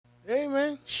Hey,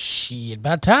 man. Shit,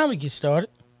 about time we get started.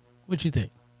 What you think?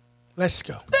 Let's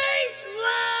go.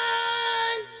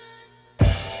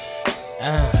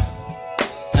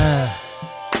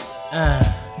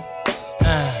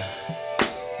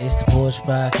 It's the Porch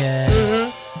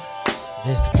Podcast.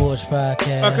 It's the Porch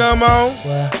Podcast. Come on.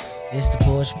 Well, it's the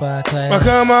Porch Podcast.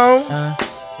 Come on.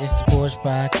 It's the Porch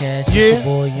Podcast. It's Yeah. your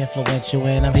boy Influential,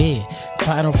 and I'm here.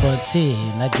 Final frontier,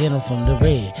 and I get them from the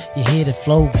red. You hear the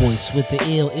flow voice with the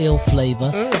ill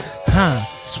flavor.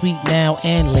 Sweet now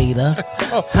and later.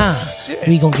 Shit.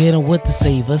 We gon' get them with the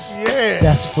savers. Yeah.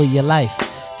 That's for your life.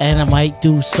 And I might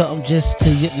do something just to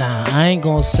you. Nah, I ain't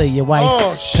gonna say your wife. Oh,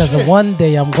 Cause shit. one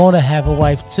day I'm gonna have a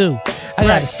wife too. I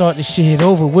gotta Right. start the shit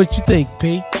over. What you think,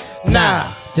 P? Nah.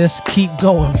 Just keep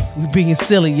going. We being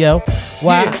silly, yo.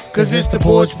 Why? Yeah, Cause it's the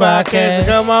Porch Podcast.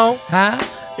 Come on. Huh?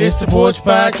 It's the Porch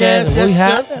Podcast. We Yes,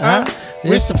 hot? sir. Huh?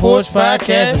 It's It's the the Porch Porch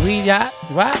Podcast. Podcast. We got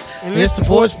right. And It's the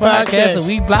Porch Podcast. And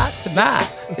we blocked tonight.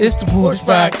 It's the Porch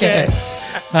Porch Podcast.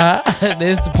 Podcast. Huh?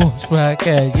 It's the Porch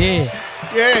Podcast. Yeah.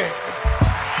 Yeah.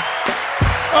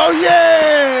 Oh,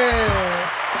 yeah.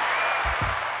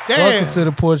 Damn. Welcome to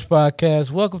the Porch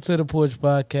Podcast. Welcome to the Porch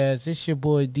Podcast. It's your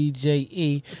boy DJ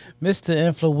E, Mr.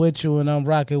 Influential, and I'm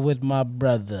rocking with my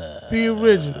brother. Be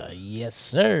original. Yes,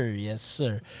 sir. Yes,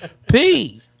 sir.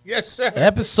 P, Yes, sir.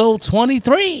 episode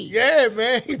 23. Yeah,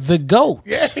 man. The GOAT.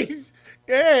 Yeah.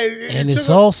 Yeah. And it's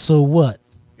took also what?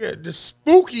 the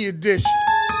spooky edition.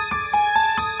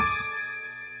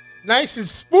 Nice and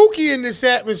spooky in this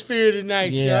atmosphere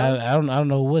tonight, Yeah, y'all. I don't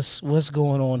know what's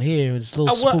going on here. It's a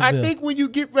little Well, I spookville. think when you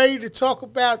get ready to talk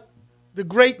about the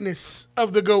greatness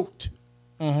of the GOAT,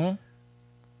 Mhm.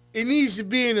 it needs to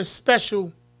be in a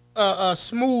special,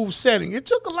 smooth setting. It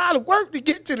took a lot of work to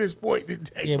get to this point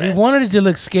today, Yeah, we man. wanted it to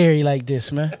look scary like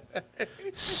this, man.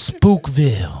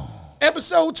 Spookville.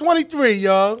 Episode 23,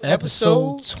 y'all.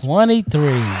 Episode 23.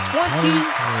 23.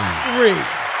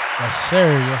 Yes,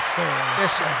 sir. Yes, sir.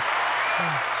 Yes, sir.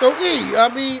 So, E, I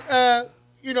mean,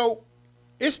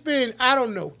 it's been, I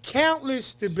don't know,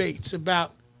 countless debates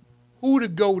about who the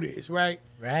GOAT is, right?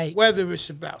 Right. Whether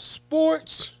it's about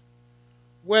sports,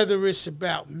 whether it's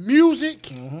about music.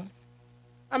 Mm-hmm.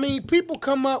 I mean, people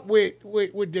come up with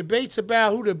debates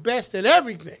about who the best at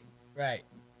everything. Right.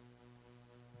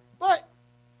 But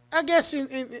I guess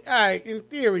in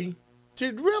theory,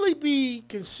 to really be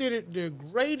considered the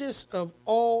greatest of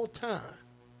all time,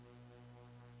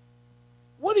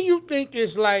 what do you think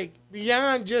is like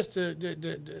beyond just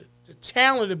the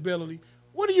talent ability?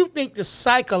 What do you think the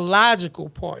psychological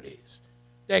part is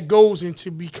that goes into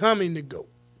becoming the GOAT?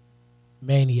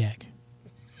 Maniac.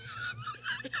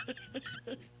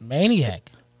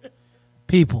 Maniac.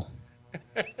 People.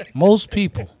 Most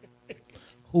people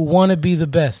who want to be the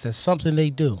best, that's something they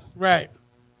do. Right,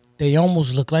 They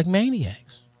almost look like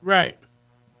maniacs. right.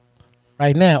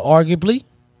 Right now, arguably,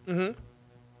 Mm-hmm.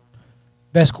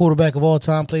 best quarterback of all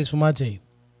time plays for my team.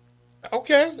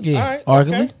 Okay. Yeah, All right.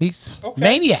 arguably. Okay. He's Okay.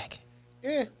 maniac.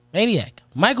 Yeah. Maniac.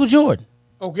 Michael Jordan.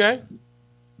 Okay.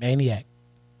 Maniac.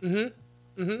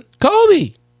 Mm-hmm. Mm-hmm.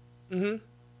 Kobe Mm-hmm.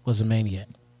 was a maniac.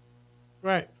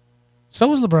 Right. So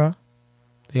was LeBron.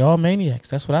 They all maniacs.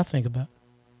 That's what I think about.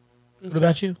 What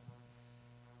about you?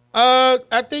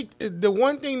 I think the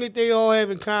one thing that they all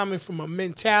have in common from a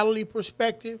mentality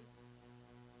perspective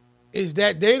is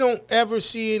that they don't ever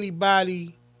see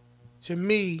anybody, to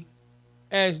me,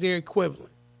 as their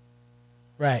equivalent.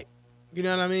 Right. You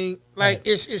know what I mean? Like, Right.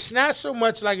 it's not so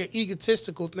much like an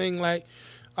egotistical thing. Like,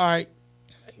 all right,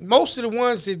 most of the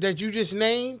ones that you just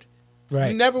named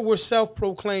Right. never were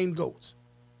self-proclaimed GOATs.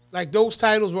 Like, those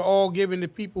titles were all given to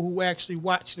people who actually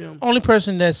watched them. Only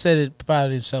person that said it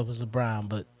about himself was LeBron,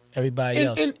 but everybody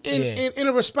else. In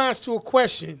a response to a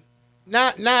question,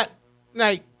 not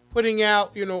like putting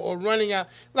out, or running out.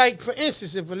 Like, for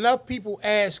instance, if enough people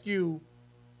ask you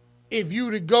if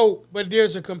you the GOAT, but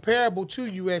there's a comparable to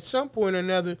you at some point or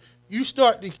another, you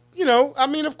start to, I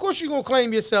mean, of course you're going to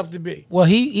claim yourself to be. Well,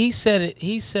 he said it.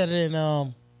 He said it in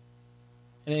an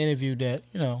interview that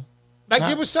Like,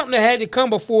 there was something that had to come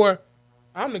before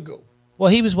I'm the GOAT. Well,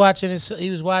 he was watching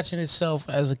himself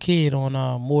as a kid on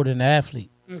More Than an Athlete,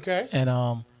 Okay.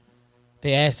 and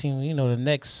they asked him, the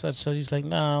next such. So he's like,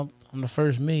 "Nah, I'm the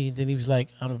first me." Then he was like,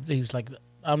 "I'm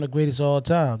the greatest of all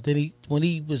time." Then when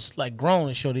he was like grown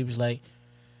and showed, he was like,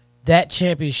 "That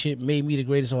championship made me the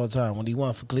greatest of all time." When he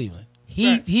won for Cleveland,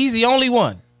 Right. he's the only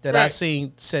one that I Right.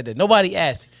 seen said that. Nobody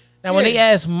asked him. Now, when Yeah. they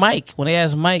asked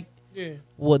Mike, Yeah.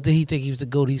 what did he think he was the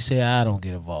GOAT? He said, "I don't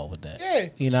get involved with that." Yeah.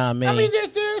 You know what I mean? I mean,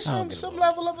 there's I don't get some it.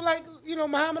 level of, like,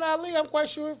 Muhammad Ali, I'm quite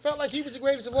sure it felt like he was the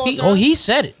greatest of all time. He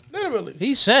said it. Literally.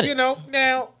 He said it.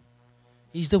 Now,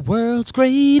 He's the world's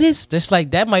greatest. Just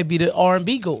like that might be the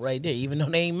R&B GOAT right there, even though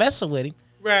they ain't messing with him.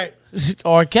 Right.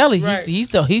 R. Kelly, Right. he's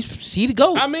the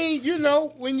GOAT. I mean, you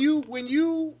know, when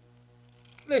you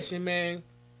listen, man,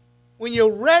 when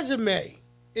your resume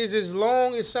is as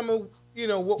long as some of what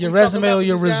Your we talking resume about or with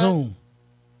your these guys,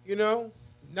 resume?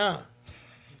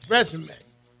 resume.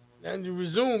 And you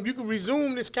resume. You can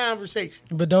resume this conversation.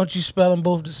 But don't you spell them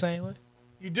both the same way?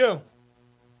 You do.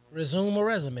 Resume or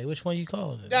resume? Which one you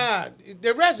calling it? Nah,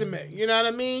 their resume. You know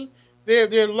what I mean?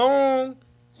 Their long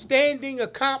standing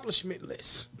accomplishment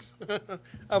list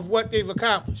of what they've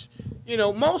accomplished. You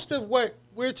know, most of what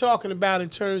we're talking about in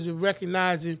terms of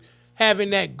recognizing having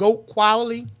that GOAT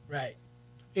quality Right.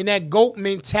 and that GOAT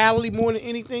mentality more than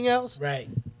anything else Right.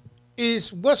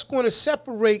 is what's going to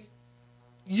separate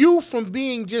you from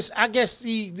being just, I guess,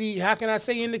 the how can I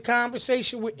say, in the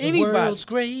conversation with anybody. The world's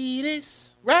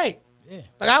greatest. Right. Yeah.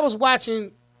 Like I was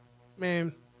watching,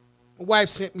 man, my wife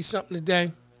sent me something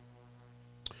today.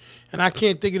 And I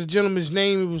can't think of the gentleman's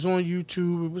name. It was on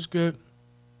YouTube. It was good.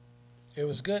 It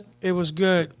was good. It was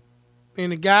good.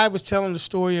 And the guy was telling the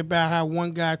story about how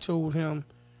one guy told him,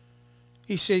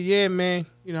 he said, yeah, man,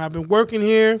 I've been working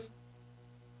here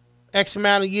X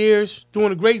amount of years,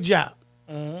 doing a great job,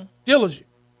 diligent.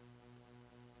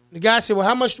 The guy said, well,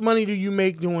 how much money do you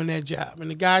make doing that job? And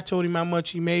the guy told him how much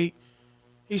he made.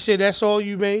 He said, that's all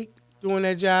you make doing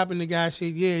that job? And the guy said,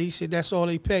 yeah. He said, that's all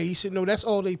they pay. He said, no, that's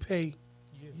all they pay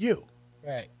you.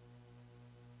 Right.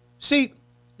 See,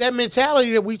 that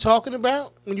mentality that we talking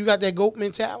about, when you got that GOAT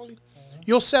mentality,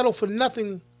 you'll settle for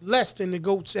nothing less than the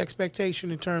GOAT's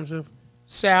expectation in terms of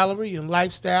salary and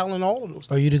lifestyle and all of those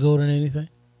things. Are you the GOAT in anything?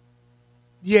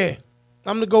 Yeah,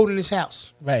 I'm the GOAT in this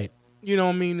house. Right. You know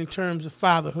what I mean, in terms of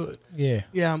fatherhood. Yeah.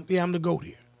 Yeah, I'm the GOAT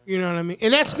here. You know what I mean?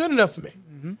 And that's good enough for me.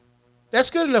 That's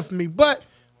good enough for me. But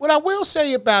what I will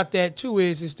say about that, too,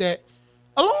 is that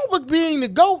along with being the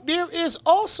GOAT, there is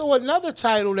also another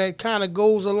title that kind of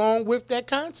goes along with that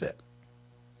concept.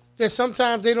 That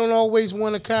sometimes they don't always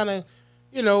want to kind of,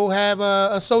 have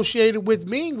associated with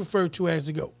being referred to as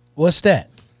the GOAT. What's that?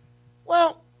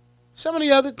 Well, some of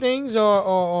the other things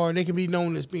are they can be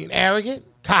known as being arrogant,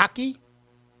 cocky.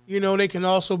 They can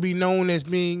also be known as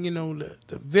being, the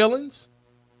villains.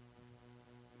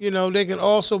 They can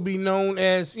also be known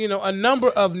as, a number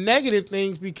of negative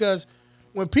things, because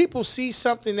when people see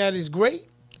something that is great,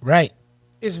 Right.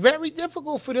 it's very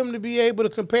difficult for them to be able to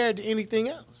compare it to anything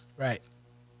else. Right.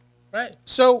 Right.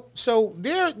 So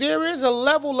there is a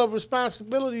level of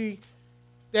responsibility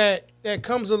that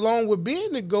comes along with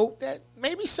being the GOAT that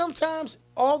maybe sometimes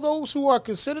all those who are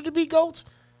considered to be GOATs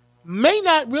may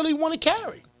not really want to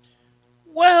carry.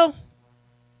 Well,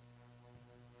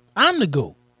 I'm the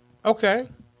GOAT Okay.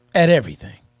 at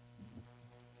everything.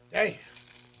 Damn.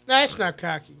 Nah, that's not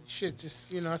cocky. Shit,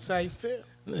 just, that's how you feel.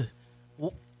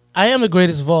 I am the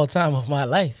greatest of all time of my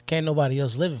life. Can't nobody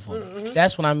else live it for me.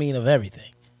 That's what I mean of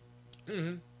everything.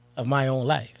 Of my own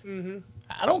life.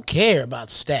 I don't care about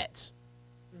stats.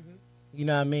 You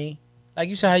know what I mean? Like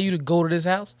you said, how you to go to this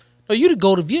house? No, you to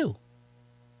go to view.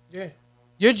 Yeah.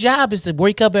 Your job is to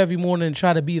wake up every morning and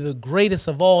try to be the greatest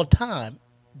of all time.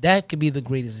 That could be the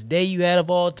greatest day you had of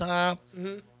all time.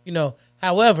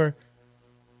 However,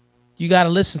 you got to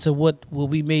listen to what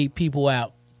we made people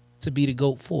out to be the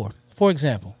GOAT for. For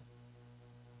example,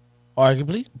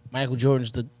 arguably, Michael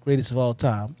Jordan's the greatest of all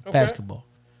time, basketball.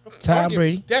 Tom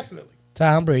Brady. Definitely.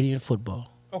 Tom Brady in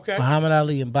football. Okay. Muhammad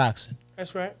Ali in boxing.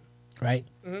 That's right. Right?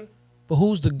 But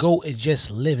who's the GOAT at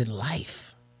just living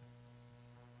life?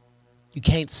 You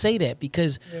can't say that,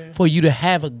 because for you to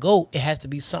have a GOAT, it has to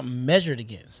be something measured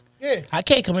against. Yeah. I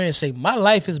can't come here and say my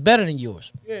life is better than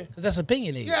yours. Yeah. Because that's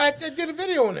opinionated. Yeah, I did a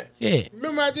video on that. Yeah.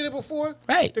 Remember I did it before?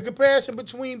 Right. The comparison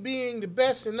between being the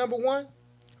best and number one?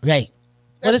 Right.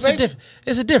 But That's basic.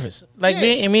 It's a difference. Like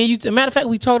Yeah. me, as a matter of fact,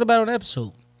 we talked about it on an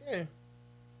episode. Yeah.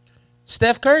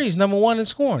 Steph Curry's number one in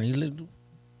scoring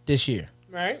this year.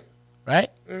 Right? Right?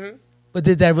 But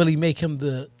did that really make him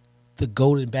the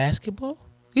GOAT in basketball?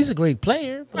 He's a great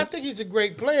player. I think he's a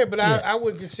great player, but I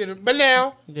wouldn't consider. But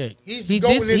now he's He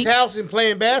going just- in his he- house and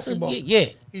playing basketball. Yeah.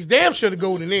 He's damn sure to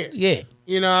go in there. Yeah.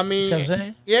 You know what I mean? See what I'm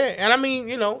saying? Yeah, and I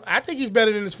mean, I think he's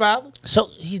better than his father. So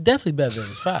he's definitely better than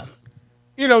his father.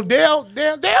 Dale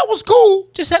was cool.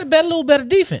 Just had a little better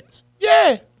defense.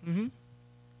 Yeah.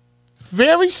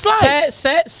 Very slight.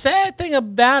 Sad thing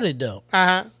about it though,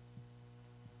 Uh-huh.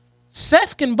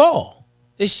 Seth can ball.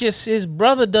 It's just his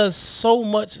brother does so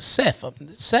much. Seth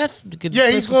could.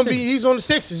 Yeah, he's on the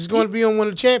Sixers. He's going to be on one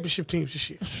of the championship teams this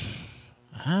year.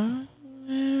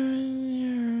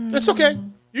 That's okay.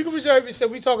 You can reserve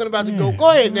yourself. We talking about the GOAT. Go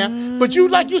ahead now. But you,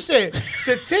 like you said,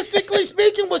 statistically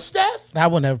speaking with Steph, I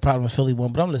wouldn't have a problem with Philly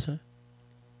one, but I'm listening.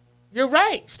 you're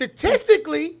right.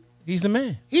 Statistically, He's the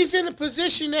man. he's in a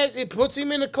position that it puts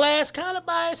him in a class kind of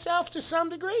by himself to some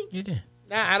degree. Yeah.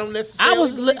 Now, I don't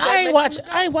necessarily. I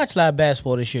ain't watched a lot of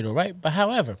basketball this year though, right? But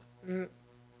however,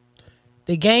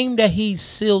 the game that he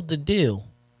sealed the deal,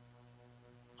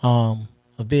 of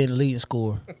being the leading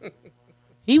scorer,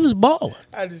 he was balling.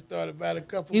 I just thought about a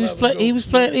couple. He was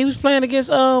playing against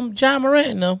John Morant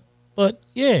and them. But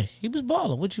yeah, he was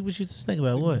balling. What you think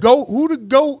about what? GOAT. Who the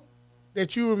GOAT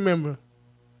that you remember?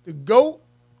 The GOAT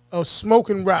of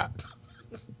smoking rock.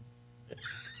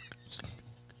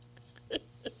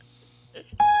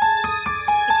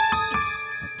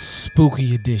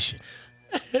 Spooky edition.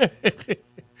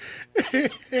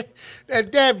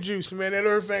 That dab juice, man. That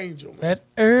Earth Angel. Man. That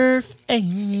Earth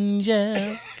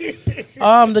Angel.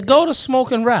 The GOAT of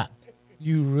smoking rock.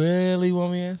 You really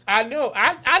want me to answer? I know.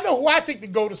 I know who I think the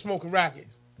GOAT of smoking rock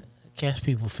is. Catch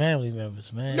people, family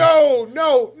members, man. No.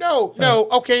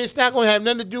 Okay, it's not going to have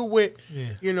nothing to do with,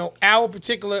 Yeah. our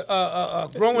particular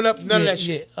growing up. None of that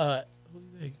Yeah. shit.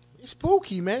 It's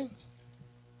Pookie, man.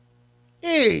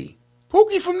 Hey,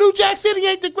 Pookie from New Jack City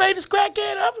ain't the greatest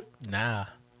crackhead ever. Nah.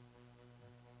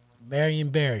 Marion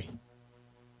Barry.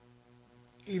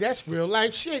 Hey, that's real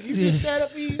life shit. You just sat up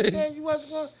here and said you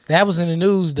wasn't going. That was in the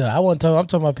news, though. I'm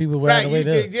talking about people Right, running away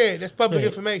there. yeah, that's public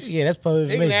information. Yeah, that's public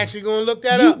They information. can actually go and look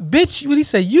that You up. bitch, what he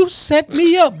say? You set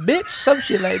me up, bitch. Some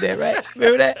shit like that, right?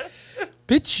 Remember that?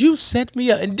 Bitch, you set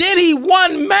me up. And then he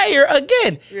won mayor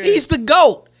again. Yeah. He's the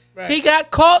GOAT. Right. He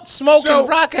got caught smoking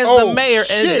rock as the mayor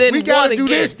and then we gotta won do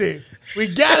again. this thing. We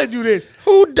gotta do this.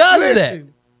 Who does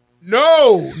Listen,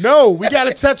 no, we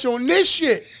gotta touch on this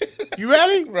shit. You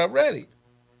ready? that? I'm ready.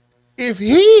 If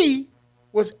he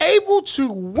was able to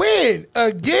win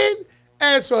again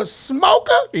as a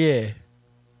smoker, Yeah.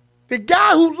 the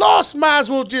guy who lost might as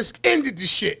well just ended the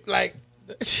shit. Like,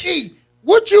 hey,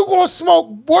 what you gonna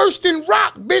smoke worse than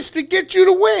rock, bitch, to get you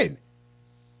to win?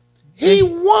 He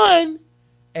won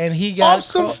And he got off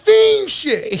some caught. fiend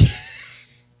shit.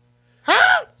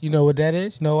 Huh? You know what that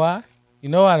is? You know why? You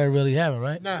know why that really happened,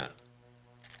 right? Nah.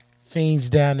 Fiends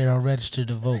down there are registered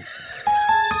to vote.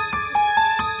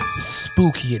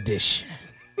 Spooky edition.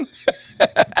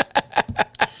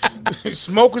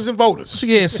 Smokers and voters.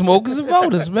 Yeah, smokers and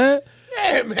voters, man.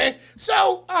 Yeah, man. So,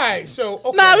 all right. So,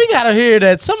 okay. Nah, we gotta hear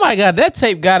that. Somebody got that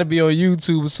tape. Got to be on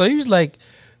YouTube. So he was like,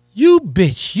 "You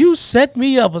bitch, you set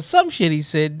me up," or some shit. He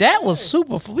said that was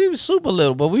super. We was super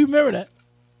little, but we remember that.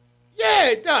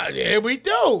 Yeah, we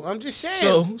do. I'm just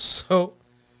saying. So,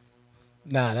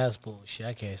 nah, that's bullshit.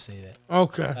 I can't say that.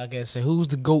 Okay. I can't say who's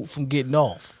the GOAT from getting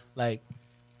off, like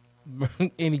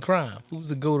any crime. Who's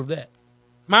the GOAT of that?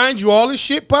 Mind you, all this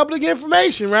shit public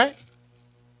information, right?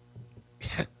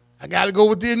 I got to go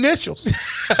with the initials.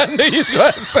 I knew you was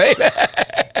going to say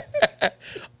that.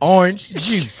 Orange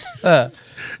juice. Yeah,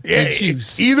 the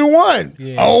juice. Either one.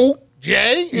 Yeah. O,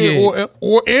 J, Yeah.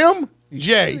 or M,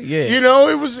 J. Yeah.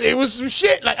 It was some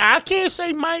shit. Like, I can't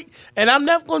say Mike, and I'm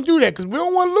never going to do that because we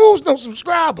don't want to lose no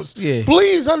subscribers. Yeah.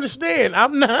 Please understand,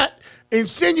 I'm not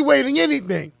insinuating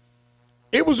anything.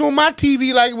 It was on my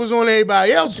TV like it was on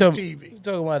everybody else's TV. You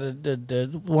talking about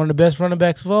the one of the best running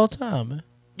backs of all time, man.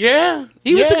 Yeah.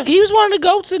 He was one of the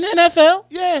GOATs in the NFL.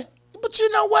 Yeah. But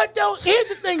you know what, though? Here's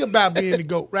the thing about being the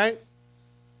GOAT, right?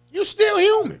 You're still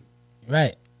human.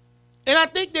 Right. And I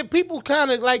think that people kind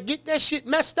of like get that shit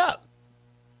messed up,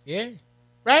 Yeah.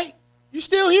 right? You're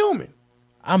still human.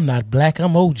 I'm not black.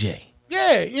 I'm OJ.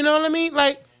 Yeah, you know what I mean?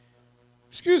 Like,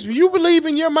 excuse me, you believe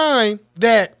in your mind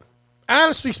that,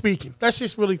 honestly speaking, let's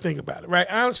just really think about it, right?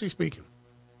 Honestly speaking,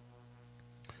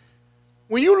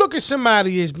 when you look at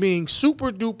somebody as being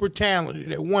super duper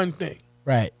talented at one thing,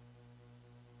 Right.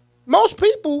 most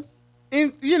people,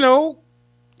 think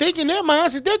in their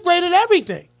minds that they're great at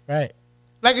everything. Right.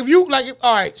 If you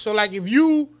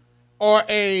are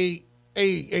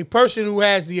a person who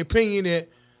has the opinion that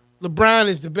LeBron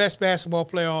is the best basketball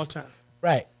player of all time,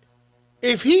 Right.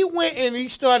 if he went and he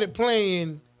started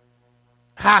playing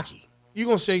hockey, you're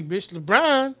going to say, bitch,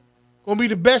 LeBron going to be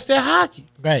the best at hockey.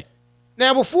 Right.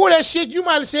 Now, before that shit, you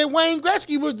might have said Wayne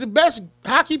Gretzky was the best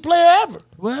hockey player ever.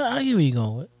 Well, I get where you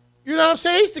going with. You know what I'm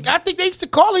saying? I think they used to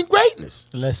call him greatness.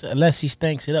 Unless he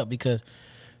stinks it up because,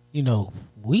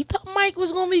 we thought Mike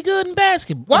was gonna be good in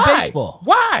basketball, Why? baseball.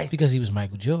 Why? Because he was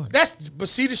Michael Jordan. But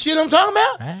see the shit I'm talking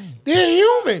about? Right. They're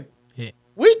human. Yeah.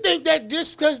 We think that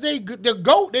just because the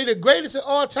GOAT, they're the greatest of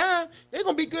all time, they're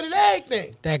going to be good at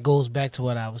everything. That goes back to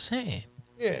what I was saying.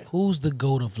 Yeah. Who's the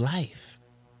GOAT of life?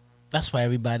 That's why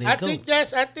everybody I goes.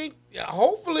 think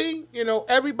hopefully,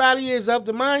 everybody is of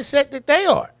the mindset that they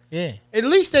are. Yeah. At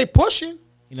least they pushing.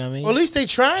 You know what I mean? Or at least they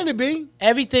trying to be.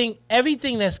 Everything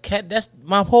that's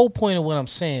my whole point of what I'm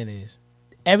saying is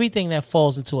everything that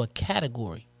falls into a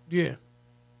category. Yeah.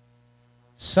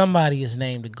 Somebody is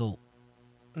named a GOAT.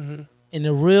 Mm-hmm. And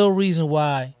the real reason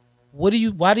why do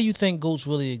you think GOATs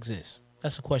really exist?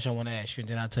 That's the question I want to ask you, and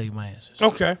then I'll tell you my answers.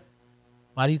 Okay.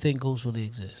 Why do you think GOATs really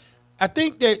exist? I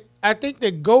think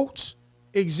that GOATs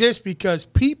exist because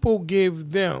people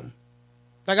give them,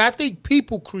 I think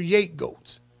people create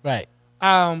GOATs. Right.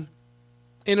 And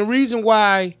the reason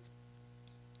why,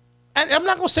 I'm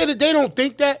not gonna say that they don't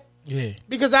think that. Yeah.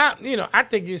 Because I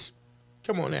think it's,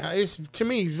 come on now, to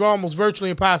me it's almost virtually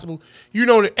impossible. You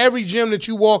know that every gym that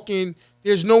you walk in,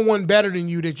 there's no one better than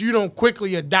you, that you don't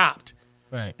quickly adopt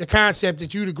Right. the concept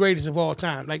that you're the greatest of all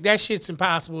time. Like, that shit's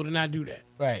impossible to not do that.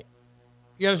 Right.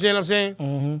 You understand what I'm saying?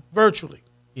 Mm-hmm. Virtually.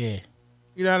 Yeah.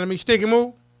 You know what I mean? Stick and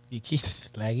move. He keeps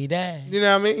like he died. You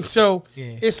know what I mean? So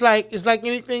Yeah. it's like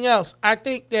anything else. I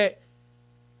think that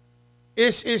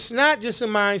it's not just a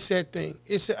mindset thing.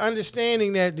 It's an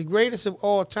understanding that the greatest of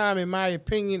all time, in my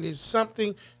opinion, is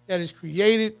something that is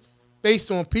created based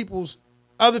on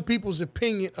other people's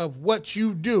opinion of what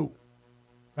you do.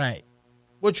 Right.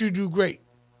 What you do great.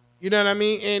 You know what I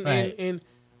mean? And Right.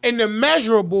 and the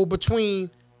measurable between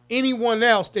anyone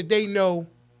else that they know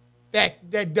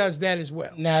that does that as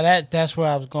well. Now that's where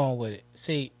I was going with it.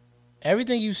 See,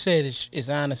 everything you said is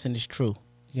honest and it's true.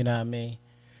 You know what I mean?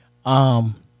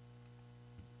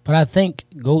 But I think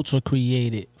GOATs are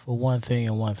created for one thing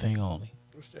and one thing only.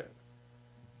 What's that?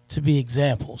 To be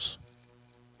examples.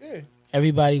 Yeah.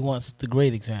 Everybody wants the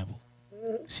great example.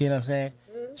 Mm-hmm. See what I'm saying?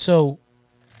 Mm-hmm. So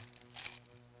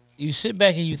you sit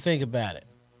back and you think about it.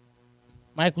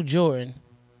 Michael Jordan,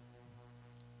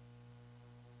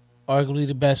 arguably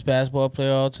the best basketball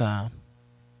player of all time.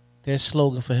 Their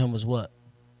slogan for him was what?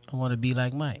 I want to be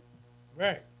like Mike.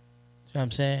 Right. See what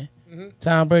I'm saying? Mm-hmm.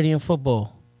 Tom Brady in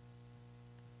football.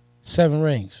 7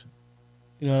 rings.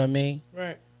 You know what I mean?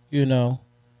 Right. You know.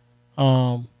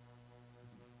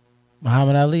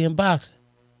 Muhammad Ali in boxing.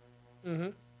 Mm-hmm.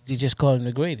 You just call him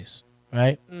the greatest,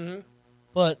 right? Mm-hmm.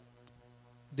 But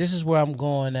this is where I'm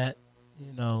going at,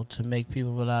 to make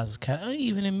people realize,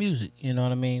 even in music, you know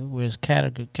what I mean, where it's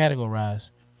categorized.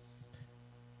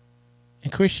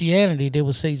 In Christianity, they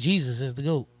would say Jesus is the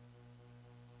GOAT.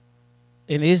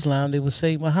 In Islam, they would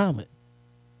say Muhammad.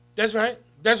 That's right.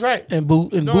 That's right. In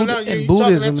you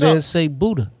Buddhism, they'll say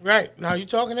Buddha. Right. Now you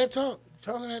talking that talk.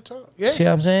 Yeah. See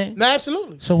what I'm saying? No,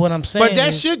 absolutely. So what I'm saying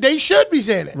they should be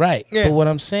saying that. Right. Yeah. But what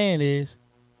I'm saying is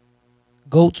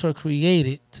GOATs are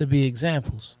created to be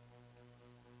examples.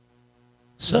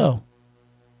 So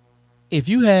if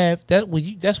you have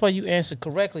that, that's why you answered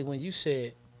correctly when you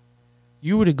said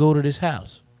you were to go to this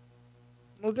house.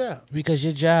 No doubt. Because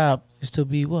your job is to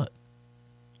be what?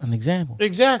 An example.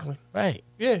 Exactly. Right.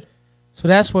 Yeah. So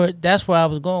that's where I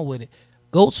was going with it.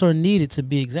 GOATs are needed to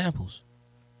be examples.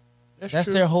 That's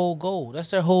true. their whole goal. That's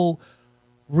their whole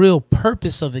real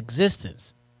purpose of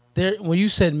existence. When you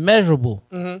said measurable,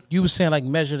 Mm-hmm. you were saying like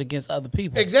measured against other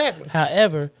people. Exactly.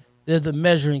 However, they're the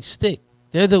measuring stick.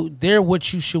 They're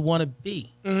what you should want to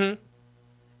be. Mm-hmm.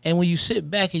 And when you sit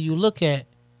back and you look at,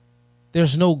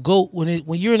 there's no GOAT when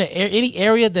you're in any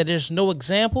area that there's no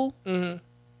example. Mm-hmm.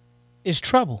 It's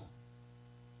trouble.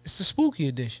 It's the spooky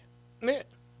edition. Yeah.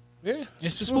 Yeah.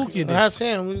 It's the spooky edition. I was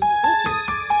saying,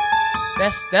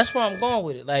 That's where I'm going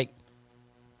with it. Like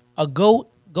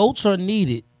goats are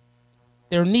needed.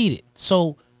 They're needed.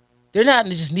 So they're not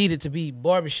just needed to be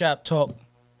barbershop talk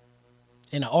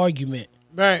in an argument.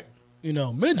 Right.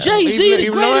 Man, Jay-Z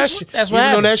the greatest. That's what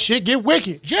happened. Even though that shit get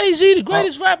wicked. Jay-Z the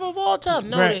greatest rapper of all time.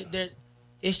 No, Right.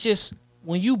 it's just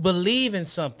when you believe in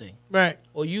something, Right.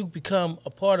 or you become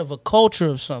a part of a culture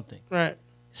of something, Right.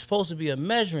 it's supposed to be a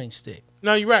measuring stick.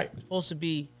 No, you're right. It's supposed to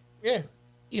be, Yeah.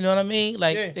 you know what I mean?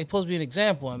 Like, Yeah. they're supposed to be an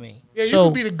example, I mean. Yeah, you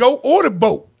could be the goat or the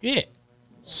boat. Yeah.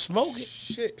 Smoke it.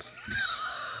 Shit.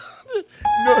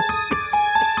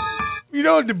 you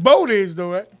know what the boat is,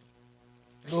 though, right?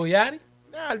 Lil Yachty?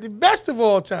 Nah, the best of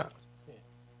all time.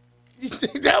 You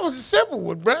think that was a simple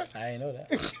one, bruh? I ain't know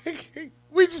that.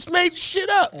 We just made shit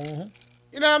up. Mm-hmm.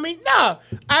 You know what I mean? Nah,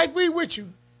 I agree with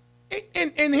you.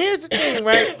 And here's the thing,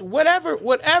 right?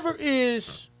 Whatever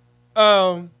is,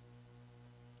 I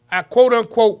quote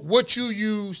unquote, what you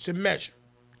use to measure,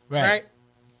 right?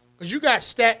 Because you got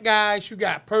stat guys, you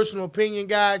got personal opinion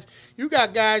guys, you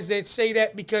got guys that say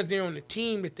that because they're on the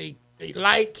team that they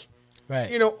like,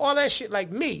 Right. all that shit.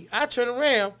 Like me, I turn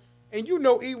around and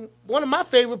even one of my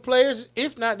favorite players,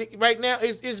 if not right now,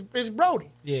 is Brody.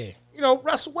 Yeah. You know,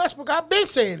 Russell Westbrook, I've been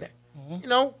saying that. You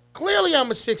know, clearly I'm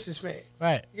a Sixers fan.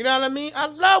 Right. You know what I mean? I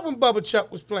love when Bubba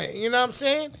Chuck was playing. You know what I'm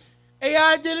saying?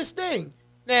 AI did his thing.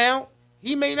 Now,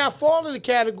 he may not fall in the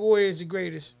category as the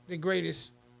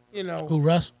greatest, you know. Who,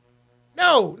 Russ?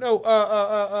 No,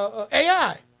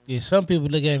 AI. Yeah, some people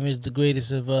look at him as the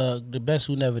greatest of the best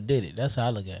who never did it. That's how I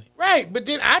look at it. Right, but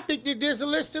then I think that there's a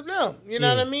list of them. You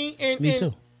know what I mean? Me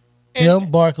too.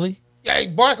 Him, Barkley. Yeah,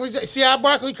 Barkley's. See how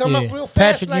Barkley come up real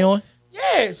fast? Patrick like, Ewing.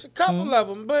 Yeah, it's a couple of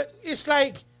them, but it's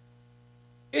like,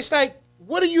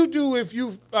 what do you do if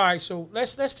you? All right, so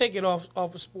let's take it off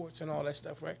of sports and all that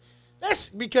stuff, right? That's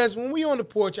because when we on the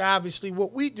porch, obviously,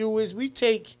 what we do is we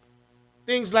take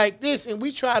things like this and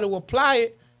we try to apply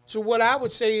it to what I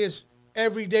would say is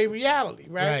everyday reality,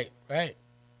 right? Right.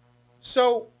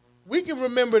 So we can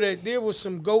remember that there was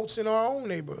some goats in our own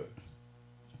neighborhood,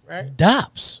 right?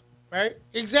 Dops. Right.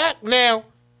 Exact. Now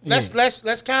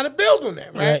let's kind of build on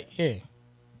that, right? Yeah.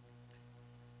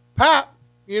 Pop,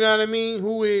 you know what I mean,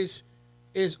 who is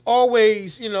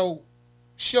always, you know,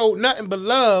 showed nothing but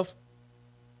love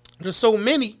to so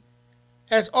many,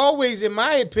 has always, in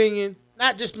my opinion,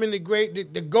 not just been the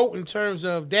GOAT in terms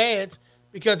of dads,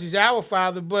 because he's our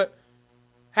father, but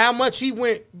how much he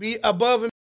went above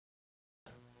and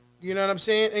beyond, you know what I'm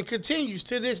saying, and continues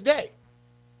to this day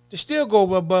to still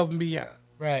go above and beyond.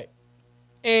 Right.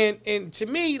 And to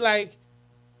me, like,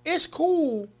 it's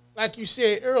cool, like you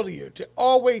said earlier, to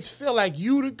always feel like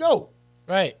you the GOAT.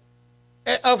 Right.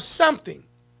 Of something.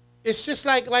 It's just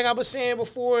like I was saying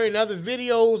before in other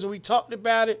videos, and we talked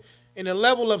about it, and the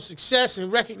level of success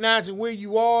and recognizing where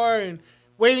you are and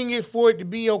waiting for it to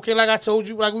be okay, like I told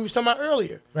you, like we was talking about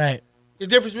earlier. Right. The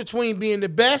difference between being the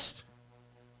best,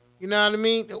 you know what I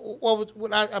mean?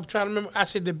 I'm trying to remember. I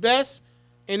said the best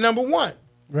and number one.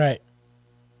 Right.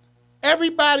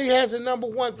 Everybody has a number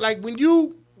one. Like when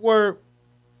you were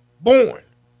born,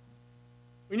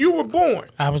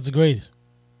 I was the greatest.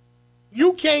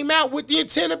 You came out with the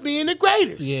intent of being the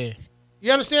greatest. Yeah.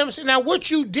 You understand what I'm saying? Now,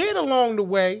 what you did along the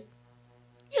way,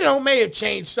 you know, may have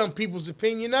changed some people's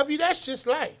opinion of you. That's just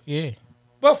life. Yeah.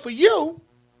 But for you,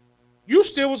 you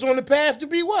still was on the path to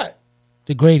be what?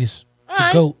 The greatest. All the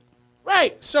right. GOAT.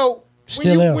 Right. So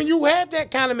Still when you have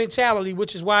that kind of mentality,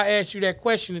 which is why I asked you that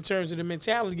question in terms of the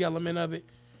mentality element of it,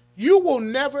 you will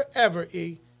never, ever,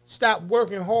 stop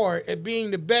working hard at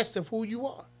being the best of who you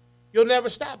are. You'll never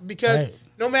stop because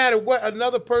no matter what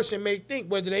another person may think,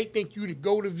 whether they think you the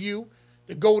GOAT of you,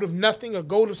 the GOAT of nothing, or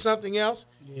GOAT of something else,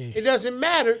 it doesn't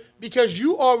matter because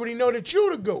you already know that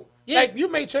you're the GOAT. Yeah. Like you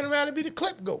may turn around and be the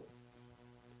clip GOAT.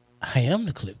 I am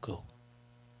the clip GOAT.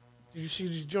 Did you see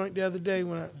this joint the other day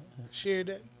when I shared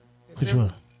that? Which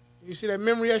one? You see that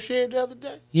memory I shared the other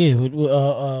day? Yeah,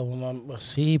 when my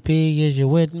CP is your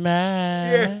with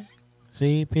man. Yeah.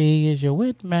 CP is your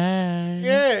with man.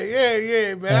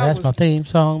 Yeah, man. That's my theme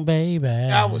song, baby.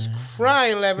 I was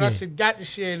crying laughing. I said, got to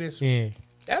share this one. Yeah.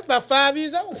 That's about 5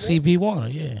 years old. CP Warner,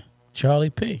 yeah. Charlie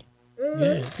P.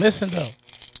 Yeah. Listen, though.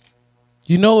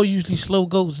 You know what usually slow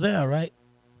goes down, right?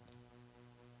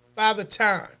 Father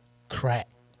Time. Crack.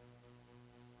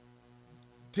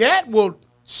 That will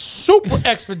super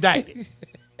expedite it.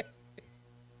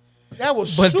 That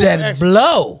was but super that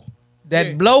blow.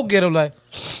 That blow get him like,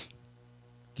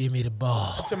 give me the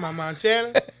ball. To my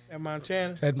Montana. That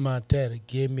Montana. That Montana,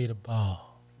 give me the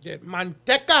ball. That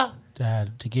Manteca.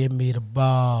 Dad, to give me the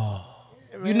ball.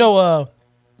 Yeah, you know,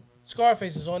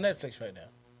 Scarface is on Netflix right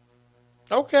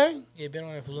now. Okay. Yeah, been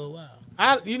on there for a little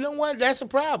while. You know what? That's a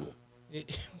problem.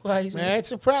 Why? Man,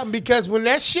 it's a problem because when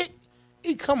that shit,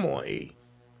 come on,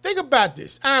 think about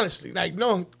this honestly. Like,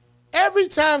 no, every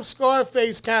time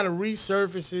Scarface kind of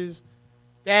resurfaces,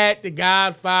 that the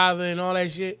Godfather and all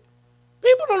that shit,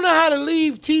 people don't know how to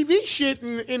leave TV shit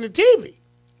in the TV.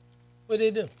 What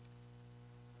they do?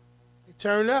 They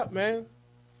turn up, man.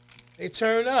 They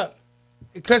turn up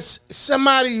because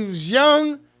somebody who's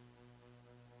young.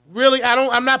 Really,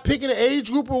 I'm not picking an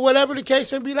age group or whatever the case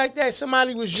may be like that.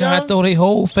 Somebody was young. Trying to throw their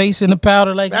whole face in the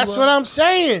powder like that's what I'm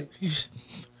saying.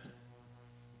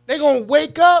 They're going to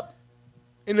wake up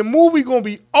and the movie going to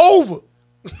be over.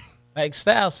 Like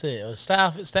Styles said, or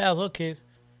Styles or kids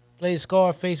play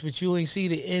Scarface, but you ain't see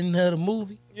the end of the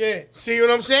movie. Yeah. See what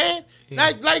I'm saying?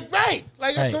 Yeah. Like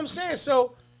that's what I'm saying.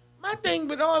 So my thing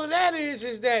with all of that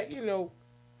is that, you know,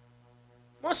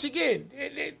 once again,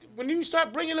 when you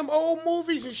start bringing them old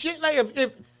movies and shit, like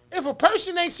if a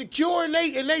person ain't secure in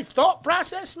they thought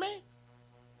process, man,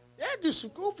 they do some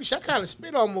goofy shit. I kind of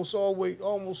spit almost over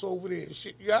there and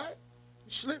shit. You all right?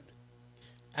 You slipped.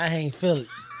 I ain't feel it.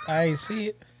 I ain't see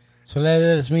it. So that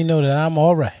lets me know that I'm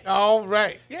all right. All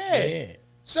right. Yeah.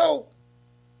 So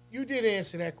You did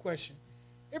answer that question.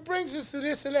 It brings us to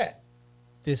this or that.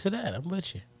 This or that. I'm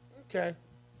with you. Okay.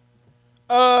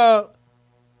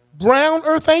 Brown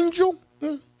Earth Angel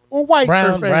or white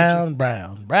Earth Angel?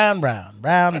 Brown.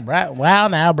 Wow,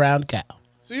 now brown cow.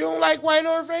 So you don't like white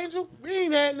Earth Angel? We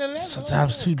ain't had none of that.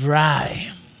 Sometimes too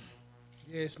dry.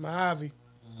 Yeah, it's Mojave.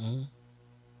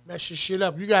 Mess your shit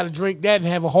up. You got to drink that and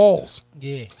have a halls.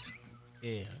 Yeah.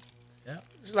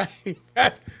 It's like,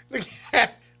 look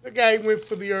how he went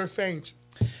for the Earth Angel.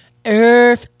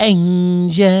 Earth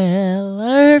Angel.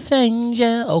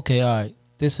 Okay, all right.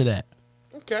 This or that.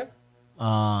 Okay.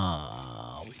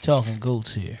 We talking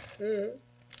goats here. Mm-hmm.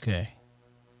 Okay.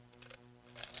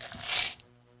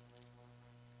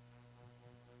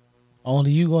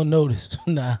 Only you gonna notice.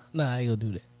 Nah, I ain't gonna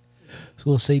do that. It's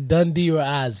gonna say Dundee or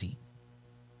Ozzy.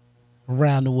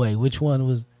 Around the way. Which one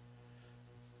was?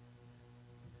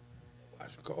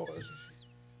 Watch the cars.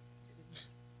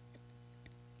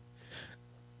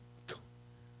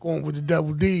 Going with the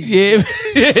double D. Yeah.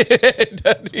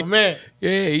 That's my man.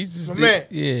 Yeah, he's just My man.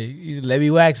 Yeah, he's let me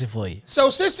wax it for you.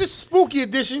 So since this is spooky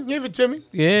edition, give it to me.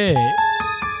 Yeah.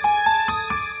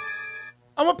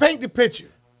 I'm gonna paint the picture.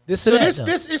 This or So that.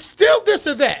 this is still this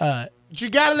or that. All right. But you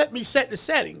gotta let me set the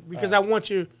setting because I want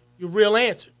your real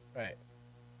answer. Right.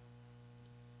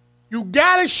 You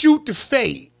gotta shoot the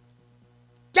fade.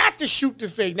 Got to shoot the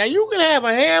fade. Now you can have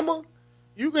a hammer,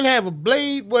 you can have a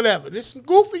blade, whatever. There's some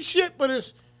goofy shit, but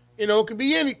it's it could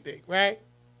be anything, right?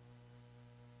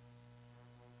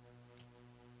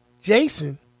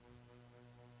 Jason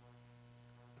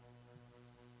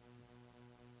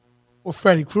or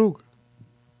Freddy Krueger?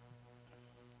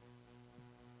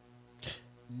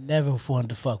 Never wanted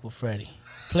to fuck with Freddy.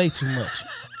 Play too much.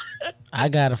 I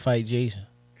gotta fight Jason.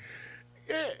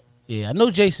 Yeah. Yeah, I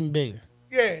know Jason bigger.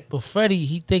 Yeah. But Freddy,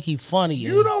 he think he funny.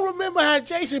 You don't remember how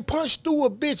Jason punched through a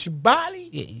bitch body?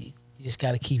 Yeah, you just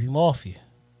gotta keep him off you.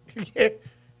 Yeah.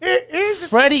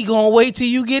 Freddy gonna wait till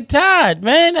you get tired,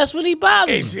 man. That's what he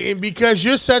bothers me. And because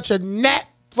you're such a nap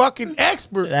fucking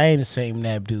expert. I ain't the same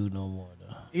nap dude no more,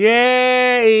 though.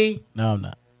 Yeah. No, I'm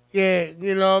not. Yeah,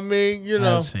 you know what I mean? You Not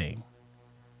know. the same.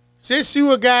 Since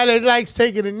you a guy that likes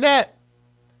taking a nap,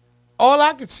 all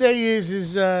I could say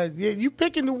is you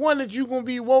picking the one that you gonna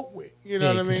be woke with. You know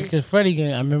what I mean? Because Freddy,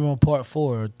 I remember on part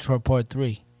 4 or part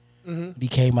 3, Mm-hmm. he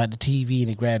came out the TV and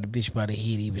he grabbed the bitch by the head.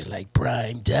 He was like,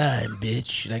 "Prime time,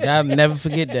 bitch!" Like I'll never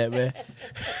forget that, man.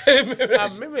 I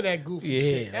remember that goofy Yeah,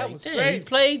 shit. That like, was damn, crazy. he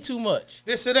played too much.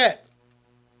 This or that.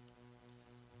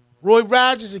 Roy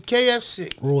Rogers at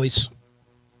KFC. Royce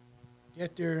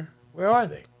Get there. Where are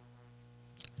they?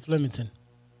 Flemington.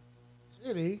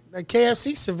 City. Like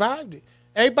KFC survived it.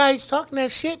 Everybody's talking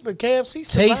that shit, but KFC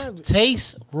survived it.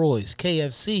 Taste Royce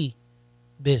KFC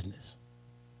business.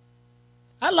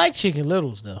 I like Chicken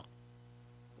Littles though.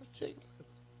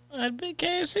 I big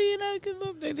KFC, you know, 'cause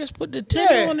look, they just put the tin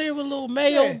Yeah. on there with a little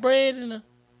mayo Yeah. bread and a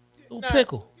little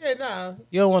pickle. Yeah, nah.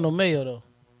 You don't want no mayo though.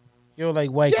 You don't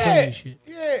like white Yeah, cream shit.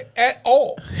 yeah, at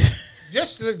all.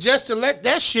 just to let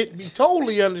that shit be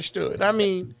totally understood. I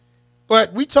mean,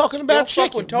 but we talking about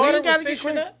chicken. We ain't gotta get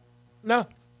crazy. No, You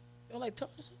don't like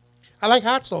tartar sauce? I like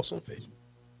hot sauce on fish.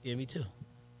 Yeah, me too.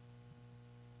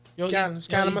 It's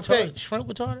kinda my thing. Shrimp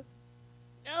with tartar?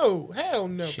 No, hell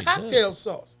no. Shit, Cocktail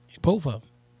sauce. Both of them.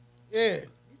 Yeah,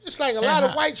 you just like a lot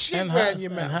of hot- white shit and right hot- in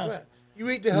your and mouth. hot- Right. You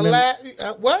eat the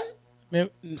halal. What?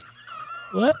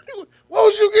 What? What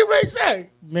was you getting ready to say?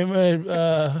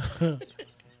 Remember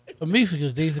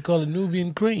Amifficus, they used to call it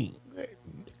Nubian cream.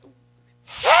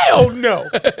 Hell no.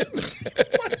 Why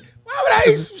would I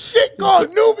eat some shit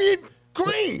called Nubian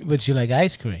cream? But you like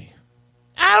ice cream.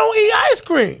 I don't eat ice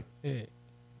cream. Yeah.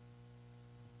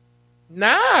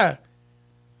 Nah.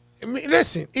 I mean,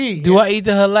 listen, eat. Do I eat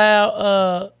the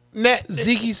halal That,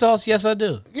 ziki sauce? Yes, I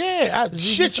do. yeah, Tzatziki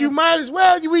shit, you sauce? might as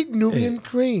well. You eat Nubian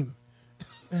cream.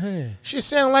 Shit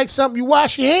sound like something you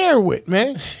wash your hair with,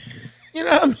 man. You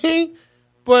know what I mean?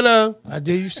 But I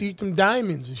did used to eat them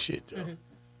diamonds and shit, though.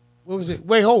 What was it?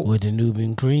 Wait, hold. With the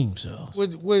Nubian cream sauce.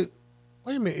 Wait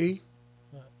a minute, E.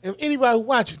 If anybody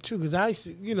watching too, because I used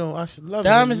to, I used to love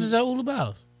Diamonds it. was at Ula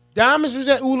Balas. Diamonds was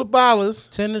at Ula Balas.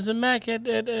 Tenders and Mac at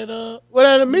Well,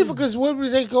 at Amifficus, what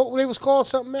was they called? They was called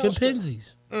something else.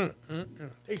 Kempinzi's.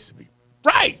 They used to be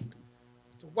right.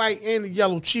 The white and the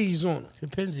yellow cheese on them.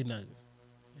 Kempinzi nuggets.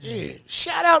 Yeah.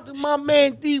 Shout out to my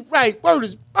man D. Wright. Word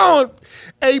is born.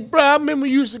 Hey, bro, I remember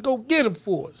you used to go get them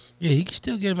for us. Yeah, you can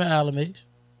still get them at Alamage.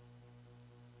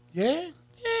 Yeah?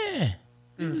 Yeah.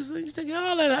 You used to get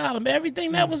all that at Alamage.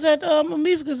 Everything that was at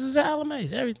Amifficus is at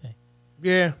Alamage. Everything.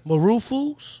 Yeah.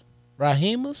 Marufu's,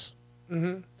 Rahima's.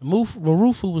 Mm-hmm. The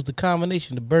Marufu was the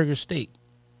combination, the burger steak.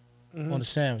 on the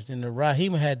sandwich. Then the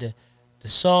Rahima had the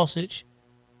sausage,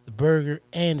 the burger,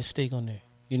 and the steak on there.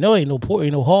 You know, ain't no pork,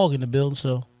 ain't no hog in the building,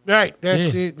 so. Right,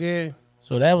 that's it, yeah.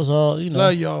 So that was all, you know.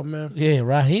 Love y'all, man. Yeah,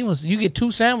 Rahima's. You get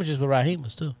 2 sandwiches with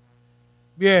Rahima's, too.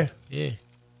 Yeah. Yeah.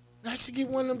 I used to get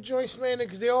one of them joints, man,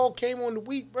 because they all came on the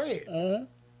wheat bread. Uh-huh.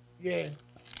 Yeah.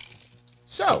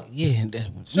 So. Yeah.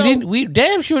 We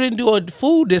damn sure didn't do a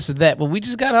food this or that, but we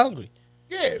just got hungry.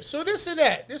 Yeah, so this or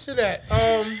that.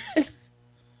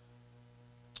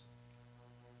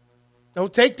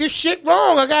 Don't take this shit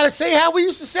wrong. I got to say how we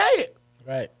used to say it.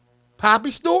 Right.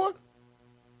 Poppy store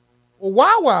or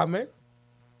Wawa, man.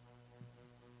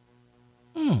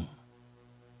 I'm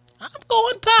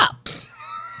going pop.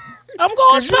 I'm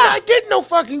going You're not pop. getting no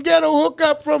fucking ghetto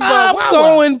hookup from I'm Wawa.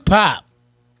 going pop.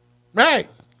 Right,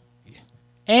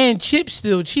 And chips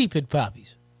still cheap at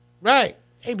Poppy's. right.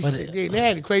 They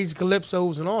had the crazy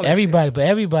calypsos and all that.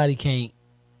 Everybody can't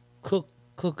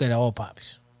cook at all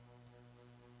Poppy's.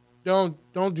 Don't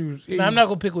do. Now, I'm not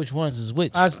gonna pick which ones is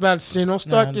which. I was about to say, don't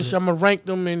start Nah, this. I'm gonna rank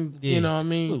them, and Yeah. you know what I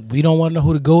mean. We don't want to know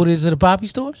who the GOAT is at the Poppy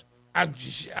stores. I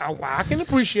can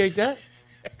appreciate that.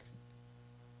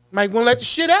 Might want to let the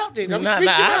shit out there. I'm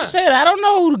I'm saying I don't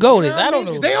know who the GOAT is. I don't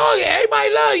know. 'Cause they all,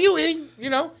 everybody love you, E. You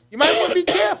know, you might want to be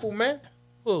careful, man.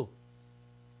 Who?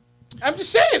 I'm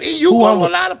just saying, E, you go to a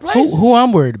lot of places. Who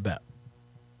I'm worried about?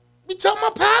 We talking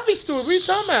about Poppy store. What you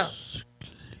talking about?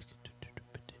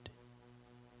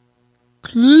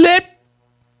 Clip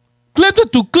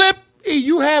to clip. E,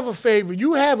 you have a favorite.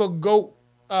 You have a GOAT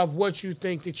of what you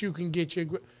think that you can get your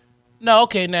No,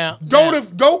 okay, now.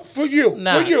 GOAT for you.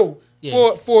 Nah. For you.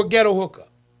 Yeah. For a ghetto hookup.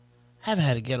 I haven't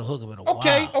had a ghetto hookup in a while.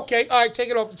 Okay. All right, take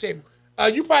it off the table.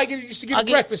 You probably used to get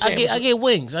breakfast sandwich. I get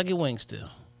wings. I get wings still.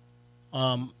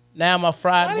 Now my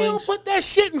fried Why wings. they don't put that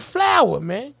shit in flour,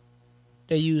 man?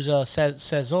 They use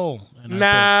sazon. And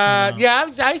Nah,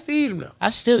 I used to eat them though. I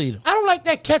still eat them. I don't like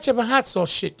that ketchup and hot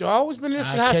sauce shit though. I always been into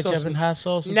hot Ketchup sauce. and hot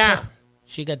sauce. And Nah. pepper.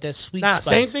 She got that sweet Nah, spice.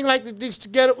 same thing like the things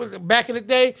together with back in the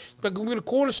day. Like we get a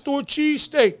corner store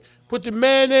cheesesteak, put the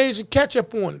mayonnaise and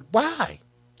ketchup on it. Why?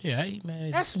 Yeah, I eat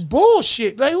mayonnaise. That's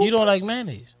bullshit. Like who, You don't like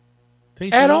mayonnaise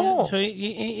At all. So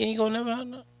you ain't gonna never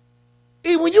know.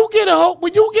 when you get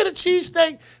a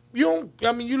cheesesteak, you don't.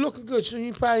 I mean, you looking good, so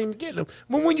you probably even get them.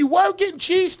 But when you were getting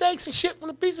cheesesteaks and shit from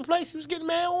the pizza place, you was getting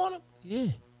mayo on them. Yeah.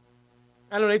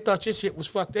 I know they thought your shit was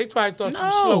fucked. They probably thought you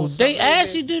was slow. No, or something. they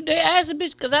asked you, dude. They asked a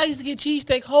bitch because I used to get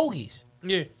cheesesteak hoagies.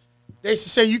 Yeah. They used to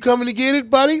say, "You coming to get it,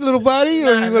 buddy, little buddy,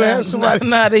 or you gonna have somebody?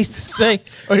 Nah, they used to say,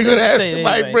 Or you gonna have say,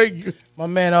 somebody like, bring you?" My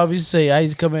man always say, I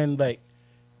used to come in like,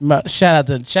 shout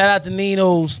out to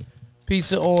Nino's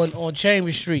Pizza on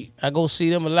Chambers Street. I go see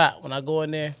them a lot when I go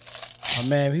in there. My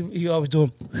man, he always do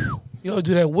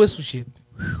that whistle shit.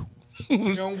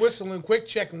 You don't whistle and quick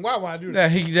check and why do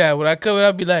that? Nah, when I come in,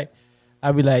 I'll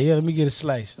be like, yeah, let me get a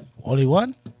slice. Only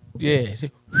one? Yeah. He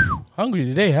say, hungry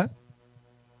today, huh?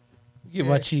 Get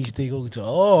my cheesesteak over to.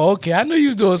 Oh, okay. I knew you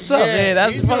was doing something. Yeah,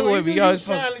 that's fucking with me. Y'all was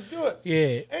trying to do it.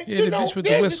 Yeah. And, Yeah, the bitch with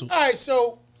the whistle. All right,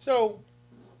 so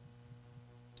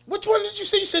which one did you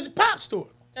say? You said the pop store.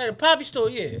 At a Poppy store,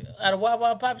 yeah. At a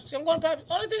Wawa Poppy store. I'm going to Poppy.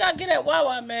 Only thing I get at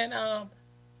Wawa, man,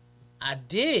 I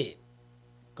did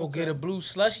go get a blue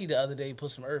slushie the other day,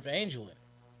 put some Earth Angel in.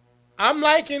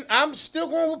 I'm still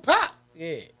going with pop.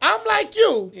 Yeah. I'm like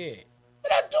you. Yeah.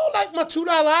 But I do like my $2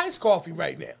 iced coffee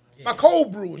right now. Yeah. My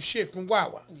cold brew and shit from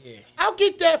Wawa. Yeah. I'll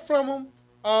get that from them.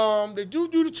 They do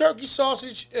the turkey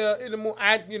sausage in the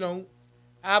morning.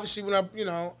 Obviously when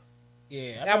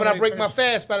Yeah. now when I break my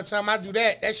fast, by the time I do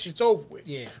that shit's over with.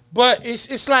 Yeah. But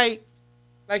it's like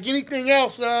anything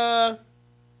else.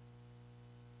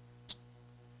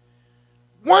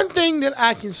 One thing that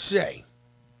I can say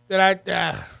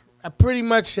that I pretty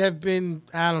much have been,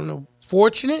 I don't know,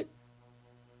 fortunate.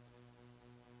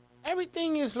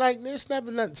 Everything is like, there's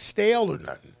never nothing stale or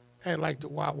nothing. And like the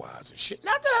Wawas and shit.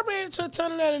 Not that I ran into a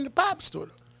ton of that in the Poppy store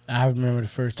though. I remember the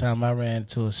first time I ran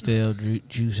into a stale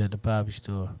juice at the Poppy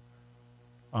store.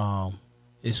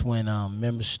 It's when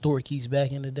remember Storky's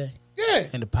back in the day? Yeah.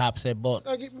 And the Pops had bought.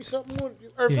 Get me something more.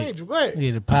 Earth Angel, go ahead.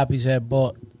 Yeah, the Poppies had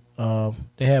bought.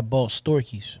 They had bought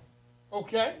Storky's.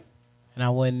 Okay. And I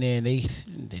went in there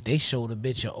and they showed a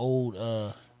bitch of old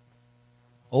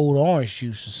orange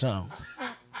juice or something.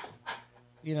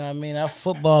 You know what I mean? Our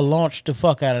football launched the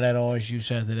fuck out of that orange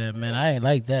juice after that, man. I ain't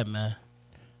like that, man.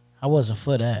 I wasn't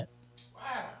for that.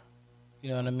 Wow.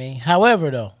 You know what I mean? However,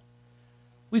 though,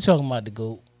 we talking about the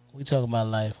GOAT. We talking about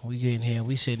life. We getting here.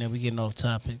 We sitting there. We getting off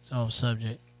topic, off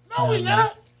subject. No, we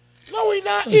not. No, we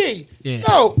not. E. Yeah.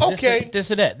 No, okay. This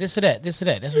or that. That's what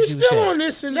you We was still saying. on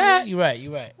this and that. You right.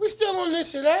 We still on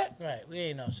this and that. Right. We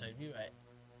ain't no shit. You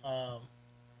right.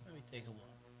 Let me think of one.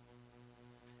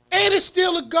 And it's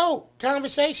still a GOAT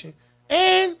conversation.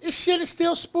 And this shit is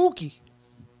still spooky.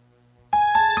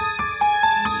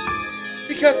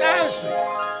 Because honestly,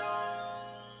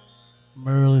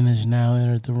 Merlin has now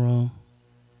entered the room.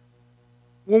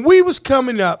 when we was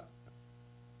coming up,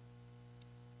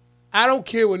 I don't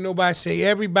care what nobody say.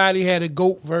 Everybody had a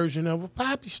GOAT version of a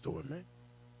Poppy store, man.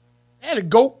 They had a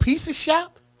GOAT pizza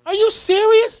shop. Are you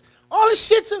serious? All this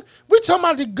shit's we talking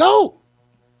about the GOAT.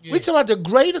 Yeah. We talking about the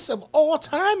greatest of all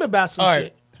time about some All shit.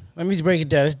 right, let me break it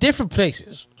down. It's different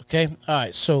places, okay? All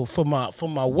right, so for my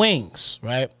wings,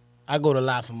 right, I go to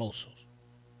La Famosos.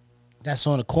 That's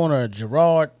on the corner of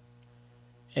Girard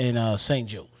and St.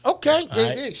 Joe's. Okay, All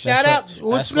right? shout out.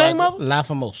 What's the name of it? La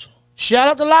Famoso. Shout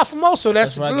out to La Famoso.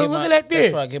 That's where I look, get look my, at that there.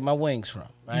 That's where I get my wings from,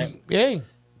 right? Hey,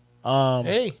 Um,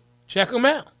 hey, check them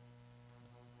out.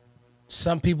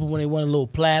 Some people when they want a little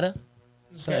platter,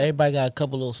 so Okay. everybody got a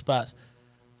couple little spots.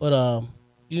 But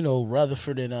you know,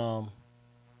 Rutherford and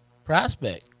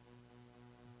Prospect,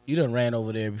 you done ran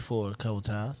over there before a couple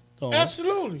times. Don't you?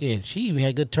 Absolutely. Yeah, she even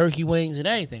had good turkey wings and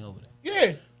everything over there.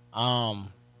 Yeah.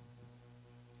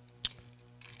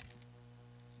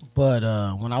 But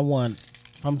when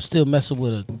if I'm still messing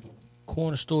with a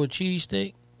corner store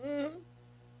cheesesteak,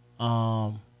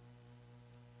 I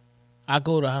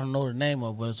go to, I don't know the name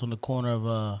of it, but it's on the corner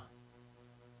of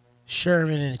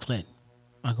Sherman and Clinton.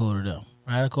 I go to them.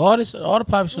 Right? I go, all the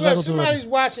Poppy stores I Look, go to. somebody's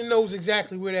watching knows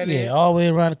exactly where that is. Yeah, all the way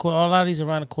around the corner. A lot of these are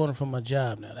around the corner from my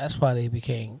job now. That's why they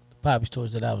became the Poppy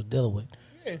stores that I was dealing with.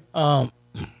 Yeah.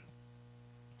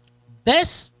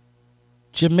 Best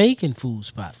Jamaican food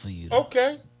spot for you, though,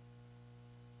 Okay.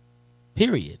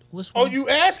 period. What's Oh, one? you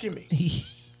asking me?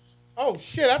 Oh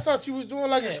shit! I thought you was doing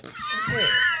like a.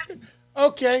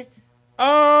 Okay.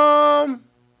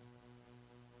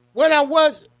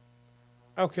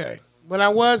 When I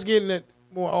was getting it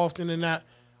more often than not,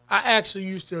 I actually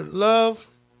used to love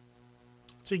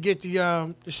to get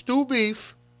the stew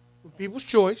beef with People's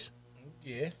Choice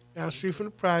Yeah. down the street from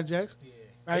the projects. Yeah.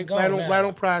 Right, They gone now. right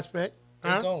on Prospect.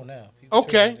 They're Huh? gone now.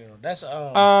 Okay. That's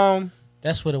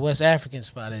That's where the West African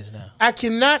spot is now. I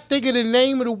cannot think of the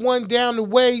name of the one down the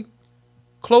way,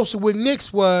 closer where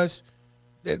Nick's was.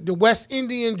 The West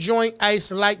Indian joint. I used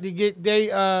to like to get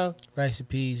Rice and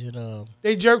peas and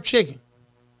they jerk chicken.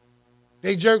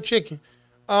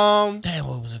 damn,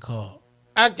 what was it called?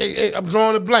 I'm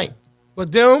drawing a blank,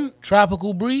 but them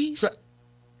Tropical Breeze.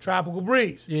 Tropical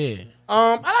Breeze. Yeah.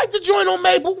 I like the joint on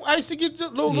Maple. I used to get the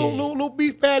little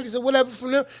beef patties or whatever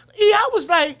from them. Yeah, I was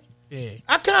like, Yeah.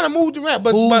 I kind of moved around,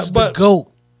 Who's but the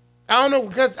GOAT? I don't know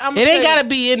because I'm. It ain't gotta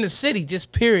be in the city.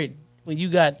 Just period. When you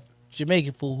got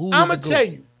Jamaican food, who's I'm the gonna GOAT? tell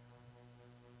you,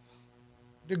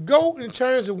 the GOAT in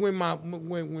terms of when my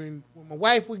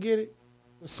wife would get it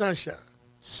was Sunshine.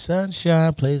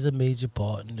 Sunshine plays a major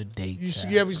part in the date.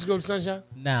 You ever used to go to Sunshine?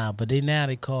 Nah, but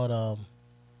they called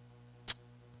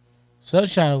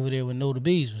Sunshine over there where No the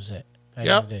Bees was at back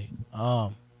Yep. in the day.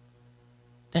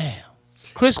 Damn.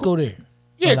 Chris go there.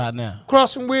 Yeah. Not now.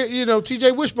 Crossing where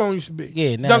TJ Wishbone used to be.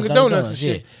 Yeah, now Dunkin' Dunkin' Donuts and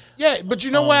shit. Yeah, but you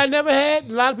know what I never had?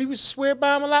 A lot of people used to swear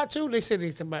by them a lot too. They said I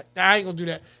ain't gonna do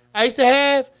that. I used to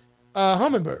have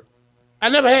Hummingbird. I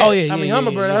never had. Oh, yeah, I mean yeah,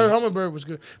 Hummingbird. yeah, I yeah. heard Hummingbird was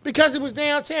good because it was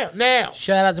downtown. Now,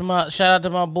 Shout out to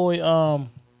my boy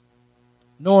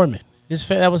Norman.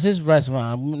 That was his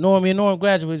restaurant. Norman and Norm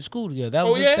graduated school together. That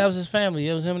was that was his family.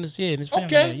 It was him and his family.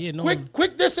 okay, Yeah, Norman.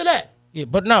 quick this or that. Yeah,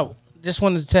 but no, just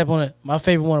wanted to tap on it. My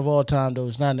favorite one of all time, though,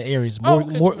 is not in the areas. Oh,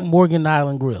 okay. Morgan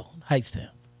Island Grill, Heightstown.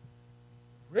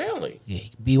 Really? Yeah,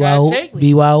 take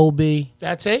me. BYOB.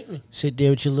 That take me. Sit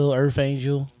there with your little Earth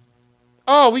Angel.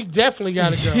 Oh, we definitely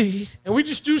gotta go, and we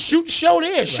just shoot the show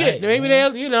there. Shit, maybe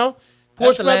they'll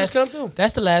Porch Brothers come through.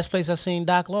 That's the last place I seen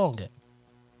Doc Long at.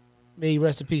 May he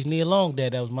rest in peace, Neil Long.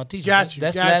 That was my teacher. Got you.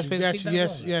 That's got the last you. place I Got seen you. Doc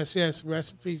Yes, Long. yes.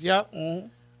 Rest in peace. Yep.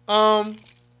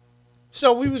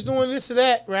 So we was doing this or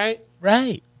that, right?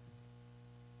 Right.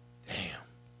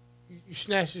 You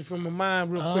snatched it from my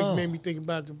mind real quick. Made me think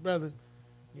about the brother.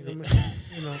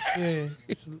 Yeah,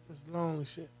 it's long and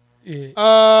shit. Yeah.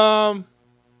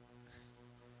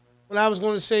 What I was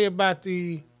going to say about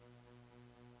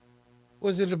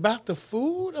was it about the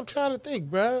food? I'm trying to think,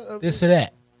 bro. This or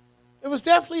that. It was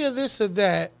definitely a this or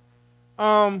that.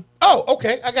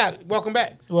 Okay, I got it. Welcome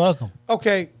back. Welcome.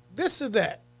 Okay, this or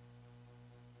that.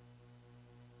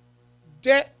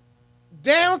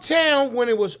 Downtown, when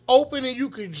it was open and you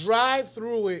could drive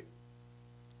through it,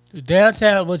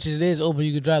 Downtown, which is open,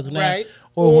 you can drive through now. right?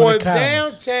 Or Or the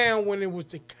Commons. downtown when it was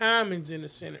the Commons in the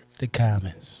center. The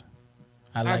Commons.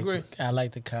 I agree. I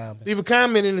like the Commons. Leave a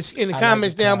comment in the like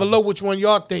comments the down below Commons. which one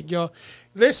y'all think, y'all.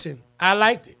 Listen, I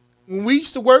liked it. when we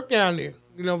used to work down there,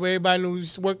 you know, for everybody knows we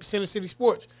used to work at Center City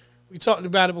Sports. We talked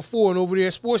about it before and over there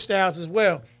at Sports Styles as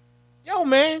well. Yo,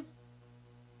 man,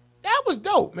 that was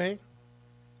dope, man.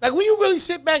 Like, when you really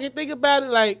sit back and think about it,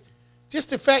 like,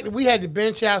 just the fact that we had the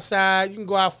bench outside, you can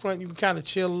go out front, you can kind of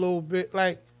chill a little bit.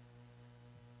 Like,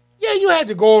 yeah, you had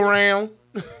to go around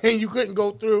and you couldn't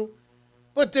go through.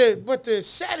 But the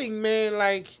setting, man,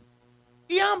 like,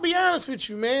 yeah, I'll be honest with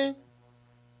you, man.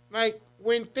 Like,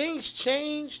 when things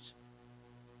changed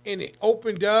and it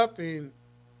opened up and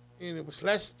it was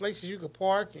less places you could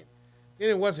park and then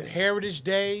it wasn't Heritage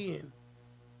Day and,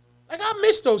 like, I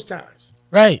miss those times.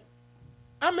 Right.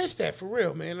 I miss that for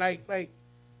real, man. Like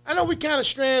I know we kind of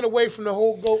straying away from the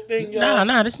whole GOAT thing, y'all.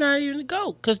 Nah, that's not even the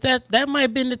GOAT. Because that might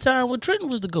have been the time when Trenton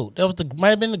was the GOAT. Might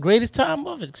have been the greatest time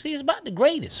of it. See, it's about the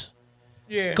greatest.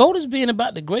 Yeah. GOAT is being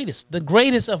about the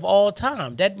greatest of all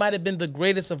time. That might have been the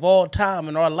greatest of all time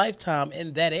in our lifetime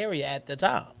in that area at the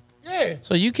time. Yeah.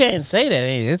 So you can't say that.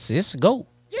 Hey, it's GOAT.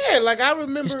 Yeah, like I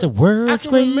remember. It's the world's I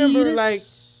can remember, greatest. like,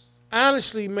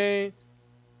 honestly, man,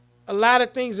 a lot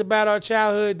of things about our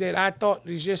childhood that I thought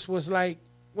was like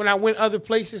when I went other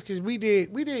places, because we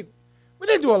didn't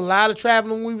do a lot of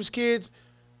traveling when we was kids,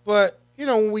 but you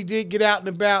know, when we did get out and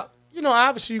about, you know,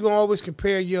 obviously you're gonna always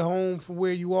compare your home from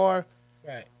where you are.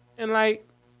 Right. And like,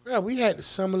 bro, we had the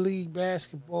summer league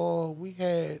basketball. We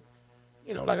had,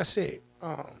 you know, like I said,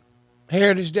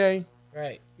 Heritage Day.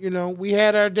 Right. You know, we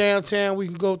had our downtown we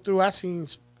can go through. I seen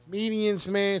some comedians,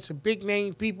 man, some big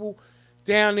name people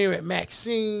down there at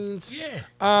Maxine's. Yeah.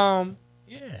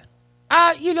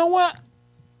 You know what?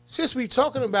 Since we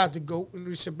talking about the GOAT and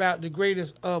it's about the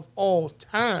greatest of all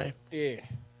time, Yeah.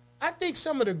 I think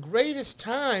some of the greatest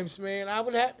times, man, I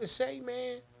would have to say,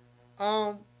 man,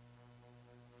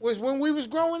 was when we was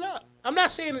growing up. I'm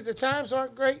not saying that the times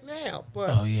aren't great now, but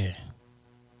Oh yeah.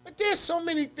 But there's so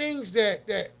many things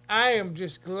that I am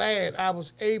just glad I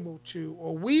was able to,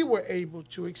 or we were able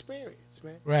to experience,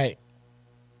 man. Right.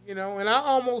 You know, and I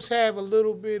almost have a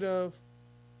little bit of,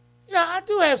 you know, I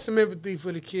do have some empathy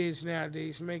for the kids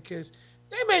nowadays, man, because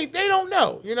they don't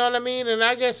know, you know what I mean? And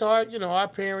I guess our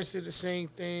parents did the same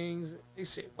things. They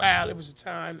said, wow, there was a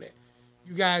time that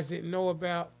you guys didn't know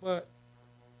about. But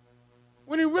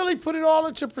when you really put it all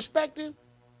into perspective,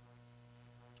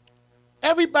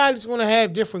 everybody's going to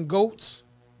have different GOATs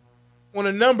on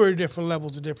a number of different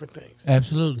levels of different things.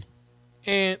 Absolutely.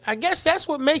 And I guess that's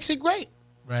what makes it great.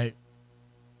 Right.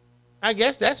 I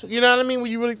guess that's, you know what I mean?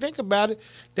 When you really think about it,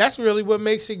 that's really what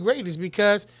makes it great, is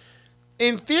because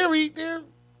in theory,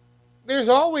 there's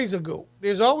always a GOAT.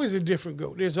 There's always a different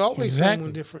GOAT. There's always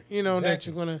someone different, you know, that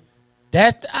you're going to.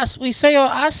 I say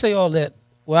all that.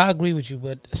 Well, I agree with you,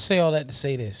 but I say all that to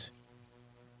say this.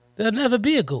 There'll never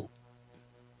be a GOAT.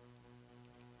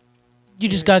 You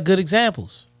just got good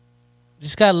examples. You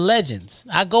just got legends.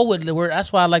 I go with the word.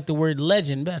 That's why I like the word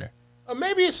legend better. Or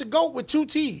maybe it's a GOAT with two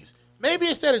T's. Maybe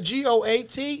instead of GOAT,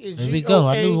 it's There we go.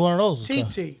 I knew one of those.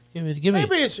 TT. Give me.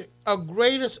 Maybe it's a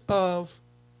greatest of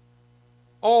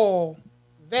all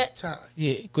that time.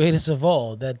 Yeah, greatest of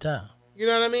all that time. You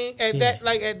know what I mean? At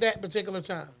Yeah. that particular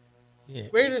time. Yeah.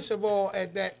 Greatest of all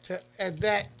at that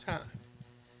time.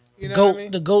 You know what I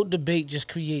mean? The GOAT debate just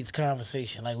creates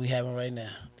conversation like we having right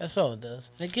now. That's all it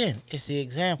does. And again, it's the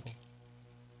example.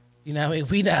 You know what I mean?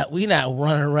 We not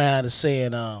running around and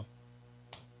saying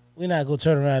we not gonna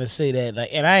turn around and say that, like,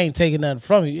 and I ain't taking nothing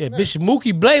from you. Yeah, Bishop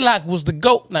Mookie Blaylock was the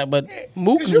GOAT, like, but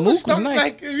Mook was nice.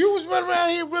 Like, if you was running around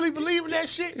here really believing that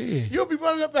shit, you'll be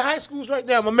running up in high schools right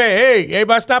now. My man, hey,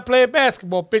 everybody stop playing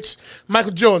basketball, bitch.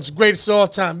 Michael Jordan's the greatest of all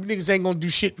time. You niggas ain't gonna do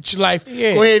shit with your life.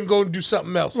 Yeah. Go ahead and go and do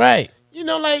something else. Right. You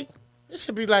know, like, it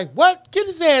should be like, what? Get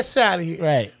his ass out of here.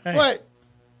 Right.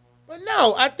 But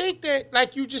no, I think that,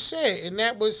 like you just said, and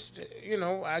that was, you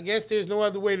know, I guess there's no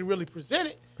other way to really present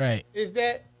it. Right. Is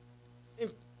that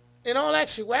in all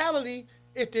actuality,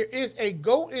 if there is a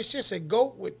GOAT, it's just a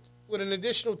GOAT with an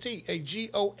additional T, a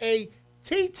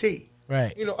GOATT.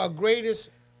 Right. You know, a greatest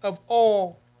of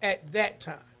all at that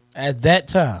time. At that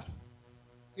time.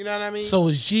 You know what I mean? So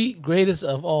is G greatest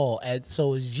of all?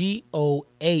 So is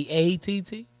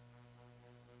GOAATT?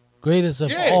 Greatest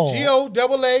of all. Yeah,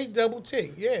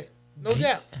 GOAAT. Yeah, no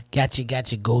doubt. Gotcha,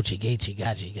 gotcha. Yeah,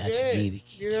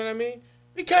 you know what I mean?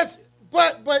 Because,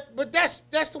 but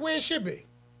that's the way it should be.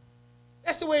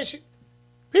 That's the way it should.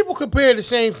 People compare the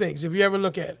same things if you ever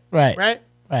look at it. Right.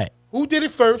 Right? Who did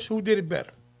it first? Who did it better?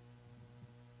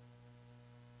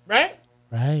 Right?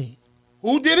 Right.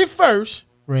 Who did it first?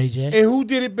 Ray J. And who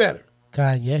did it better?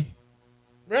 Kanye.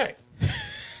 Right.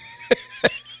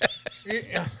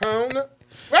 I don't know.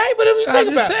 Right? But if you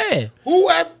think about it,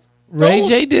 Ray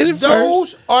J did it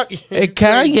those first. Are And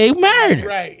Kanye married her.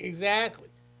 Right, exactly.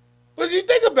 But you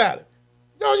think about it.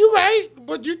 No, you're right.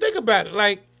 But you think about it.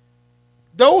 Like,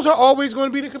 those are always going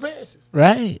to be the comparisons.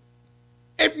 Right.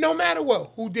 And no matter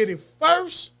what, who did it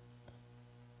first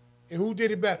and who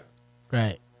did it better.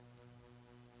 Right.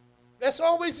 That's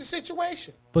always the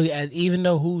situation. But even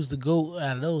though who's the GOAT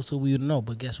out of those, so we would know.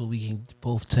 But guess what? We can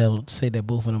both say that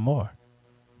both of them are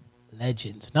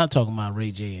legends. Not talking about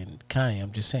Ray J and Kanye.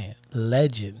 I'm just saying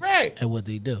legends at what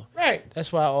they do. Right.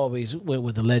 That's why I always went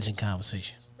with the legend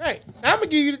conversation. Right. I'm going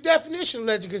to give you the definition of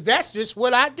legend because that's just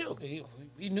what I do.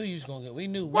 We knew you was going to get. We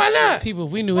knew. Why not? People,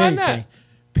 if we knew Why anything, not?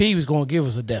 P was going to give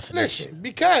us a definition.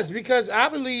 Listen, because I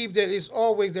believe that it's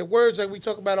always that words like we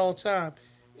talk about all the time,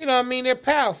 you know what I mean, they're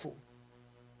powerful.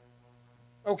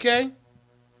 Okay?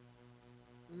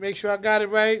 Make sure I got it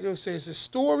right. It'll say it's a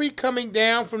story coming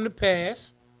down from the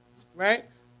past, right?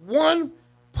 One,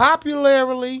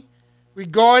 popularly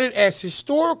regarded as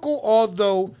historical,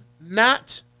 although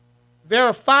not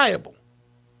verifiable.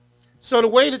 So the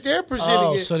way that they're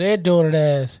presenting it, so they're doing it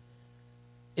as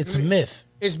it's a myth.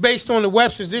 It's based on the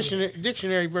Webster's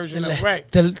dictionary version of it,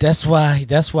 right? That's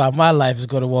why my life is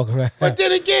going to walk around. But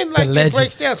then again, like it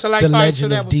breaks down. So like the all right, legend so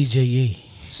of that was, DJE.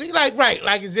 see, like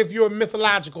like as if you're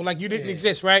mythological, like you didn't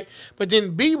exist, right? But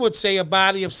then B would say a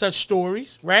body of such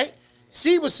stories, right?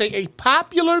 C would say a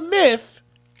popular myth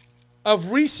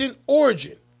of recent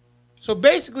origin. So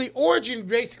basically, origin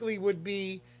would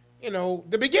be,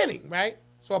 the beginning, right?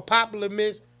 So a popular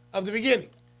myth of the beginning,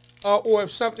 or of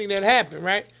something that happened,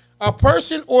 right? A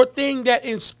person or thing that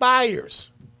inspires.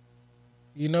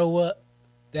 You know what?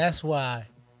 That's why,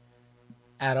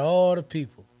 out of all the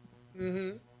people,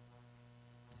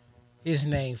 his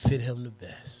name fit him the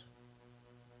best.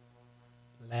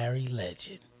 Larry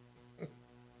Legend.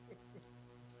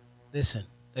 Listen,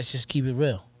 let's just keep it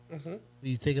real. When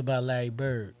you think about Larry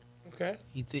Bird, okay,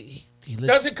 he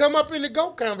doesn't come up in the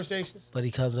GOAT conversations, but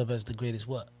he comes up as the greatest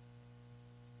what?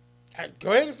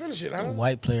 Go ahead and finish it.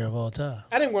 White player of all time.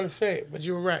 I didn't want to say it, but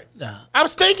you were right. Nah. I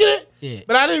was thinking it,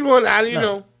 but I didn't want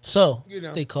to, So,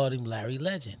 they called him Larry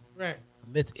Legend. Right.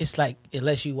 It's like,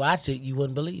 unless you watched it, you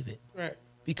wouldn't believe it. Right.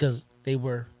 Because they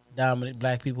were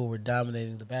black people were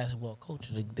dominating the basketball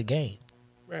culture, the game.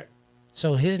 Right.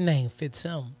 So his name fits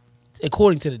him,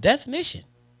 according to the definition.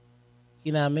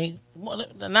 You know what I mean?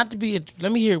 Not to be,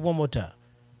 let me hear it one more time.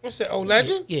 What's that? Oh,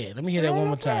 Legend? Yeah, let me hear that one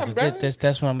more time. Because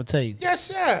that's what I'm going to tell you. Yes,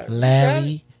 sir.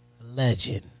 Larry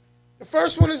Legend. The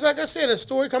first one is, like I said, a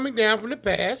story coming down from the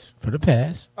past. For the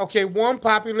past. Okay, one,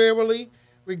 popularly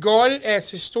regarded as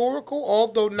historical,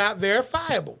 although not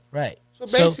verifiable. Right. So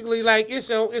basically, like,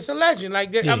 it's a legend.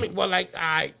 Like, that, Yeah. I mean, well, like, all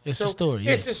right. It's a story,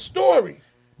 yeah. It's a story.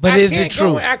 But is it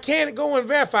true? I can't go and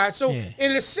verify it. So,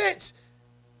 in a sense,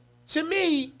 to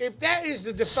me, if that is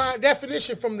the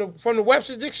definition from the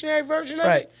Webster's dictionary version of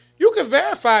it, you can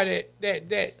verify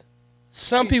that.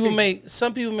 Some people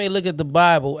may look at the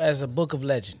Bible as a book of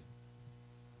legend.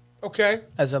 Okay.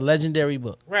 As a legendary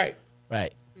book. Right.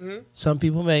 Right. Mm-hmm. Some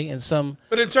people may, and some.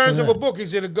 But in terms of a book,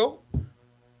 is it a GOAT?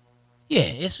 Yeah,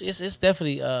 it's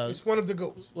definitely. It's one of the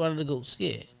GOATs. One of the GOATs.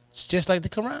 Yeah, it's just like the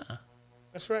Quran.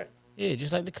 That's right. Yeah,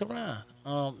 just like the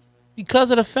Quran. Because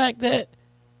of the fact that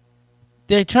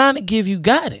they're trying to give you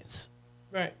guidance.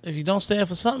 Right. If you don't stand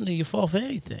for something, then you fall for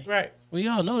anything. Right. We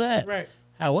all know that. Right.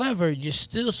 However, you're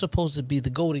still supposed to be the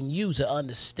GOAT in you to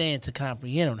understand, to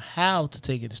comprehend on how to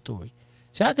take in the story.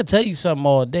 See, I could tell you something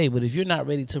all day, but if you're not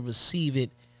ready to receive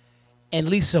it and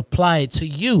at least apply it to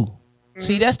you.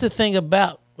 See, that's the thing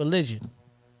about religion.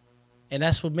 And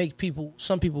that's what makes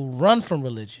some people run from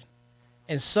religion.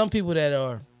 And some people that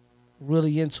are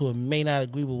really into it may not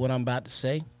agree with what I'm about to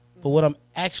say. But what I'm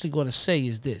actually going to say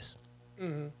is this.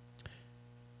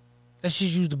 Let's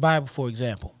just use the Bible, for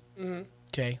example.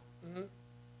 Okay?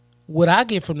 What I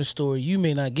get from the story, you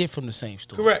may not get from the same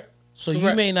story. Correct. So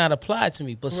you may not apply it to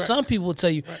me. But some people will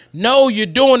tell you, no, you're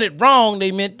doing it wrong.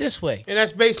 They meant this way. And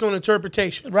that's based on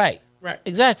interpretation. Right. Right.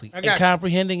 Exactly. And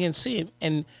comprehending and seeing.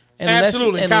 And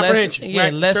absolutely. Comprehension.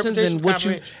 Right. Lessons and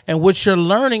what you're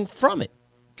learning from it.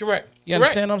 Correct. You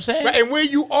understand what I'm saying? Right. And where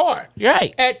you are.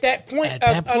 Right. At that point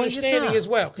of understanding as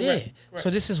well. Correct. Yeah. Right. So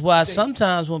this is why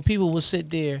sometimes when people will sit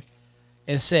there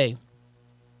and say,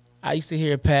 I used to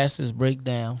hear pastors break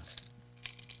down.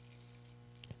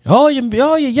 All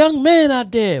your young men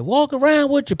out there walk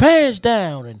around with your pants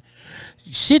down and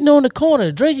sitting on the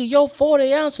corner drinking your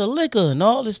 40 ounce of liquor and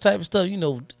all this type of stuff. You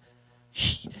know,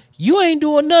 you ain't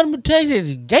doing nothing but take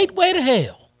the gateway to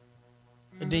hell.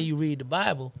 And then you read the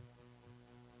Bible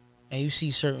and you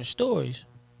see certain stories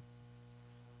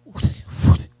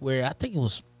where I think it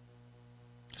was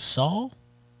Saul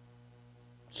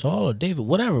Saul or David,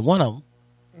 whatever, one of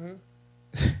them,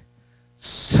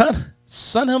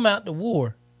 send him out to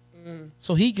war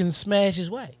so he can smash his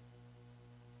way.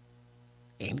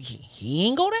 And he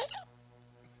ain't go there.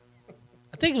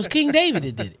 I think it was King David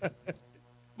that did it.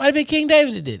 Might have been King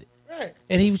David that did it. Right.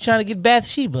 And he was trying to get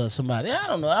Bathsheba or somebody. I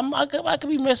don't know. I could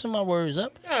be messing my words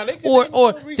up. Nah,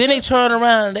 Or then they turn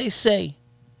around and they say,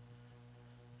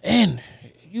 and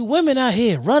you women out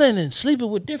here running and sleeping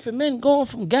with different men, going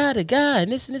from guy to guy,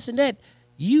 and this and that.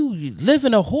 You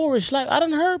living a whorish life. I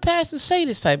done heard pastors say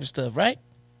this type of stuff, right?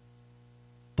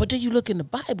 But then you look in the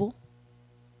Bible,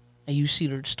 and you see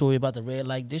the story about the red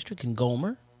light district in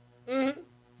Gomer. Mm-hmm.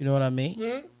 You know what I mean?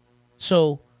 Mm-hmm.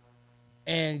 So,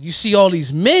 and you see all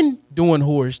these men doing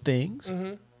whorish things,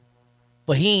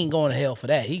 but he ain't going to hell for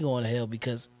that. He going to hell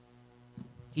because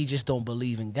he just don't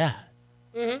believe in God.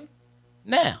 Mm-hmm.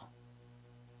 Now,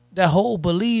 that whole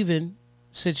believing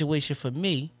situation for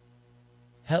me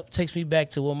takes me back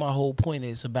to what my whole point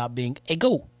is about being a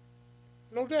GOAT.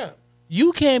 No doubt.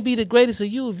 You can't be the greatest of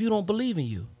you if you don't believe in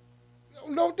you.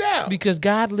 No doubt. Because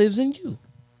God lives in you.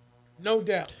 No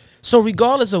doubt. So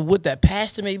regardless of what that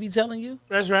pastor may be telling you.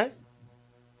 That's right.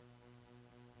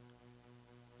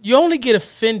 You only get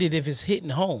offended if it's hitting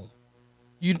home.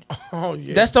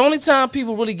 That's the only time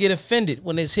people really get offended,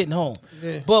 when it's hitting home.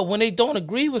 Yeah. But when they don't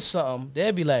agree with something,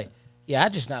 they'll be like, yeah, I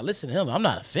just not listen to him. I'm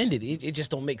not offended. It just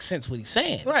don't make sense what he's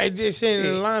saying. Right, just saying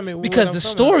in alignment with because the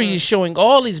story is showing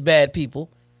all these bad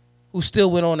people who still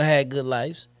went on to have good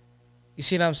lives. You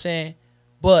see what I'm saying?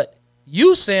 But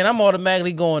you saying I'm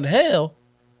automatically going to hell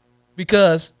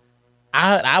because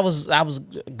I was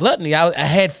gluttony. I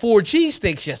had 4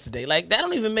 cheesesteaks yesterday. Like, that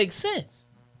don't even make sense.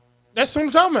 That's what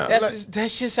I'm talking about.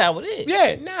 That's just how it is.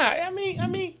 Yeah, I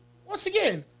mean, once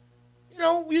again, you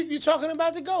know, you're talking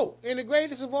about the GOAT and the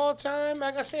greatest of all time.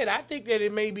 Like I said, I think that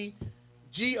it may be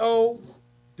GOAAT.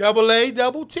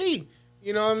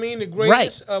 You know what I mean? The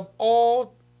greatest of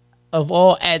all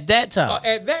at that time.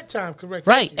 At that time, correct?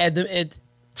 Right.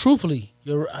 Truthfully,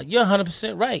 you're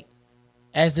 100% right.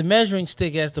 As the measuring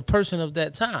stick, as the person of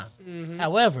that time. Mm-hmm.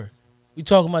 However, we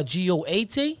talking about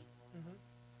GOAT.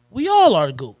 We all are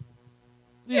the GOAT.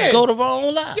 We GOAT of our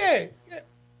own lives. Yeah.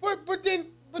 But then.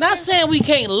 Not saying we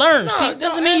can't learn. See,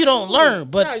 doesn't mean you don't learn,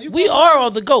 but we are all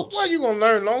the GOATs. Well, you're going to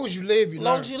learn as long as you live. As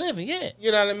long as you live, yeah.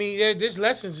 You know what I mean? This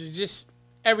lessons is just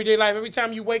everyday life. Every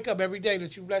time you wake up every day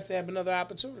that you're blessed to have another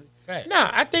opportunity. Right. Now,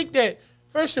 I think that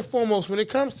first and foremost, when it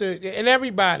comes to, and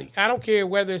everybody, I don't care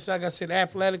whether it's, like I said,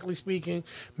 athletically speaking,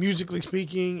 musically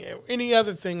speaking, or any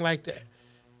other thing like that.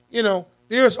 You know,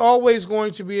 there's always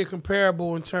going to be a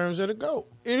comparable in terms of the GOAT.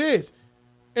 It is.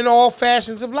 In all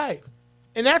fashions of life.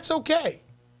 And that's okay.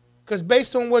 Because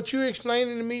based on what you're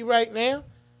explaining to me right now,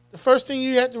 the first thing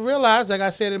you have to realize, like I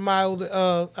said in my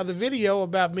other video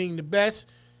about being the best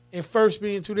and first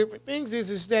being 2 different things,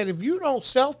 is that if you don't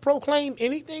self-proclaim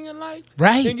anything in life,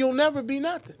 then you'll never be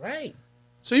nothing. Right.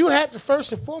 So you have to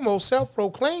first and foremost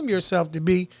self-proclaim yourself to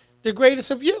be the greatest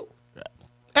of you.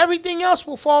 Everything else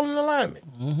will fall in alignment.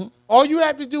 Mm-hmm. All you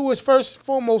have to do is first and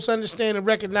foremost understand and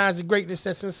recognize the greatness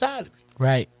that's inside of you.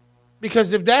 Right.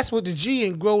 Because if that's what the G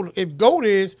in GOAT, if GOAT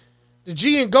is, the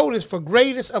G in GOAT is for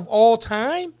greatest of all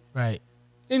time. Right.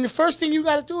 Then the first thing you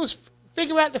got to do is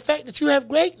figure out the fact that you have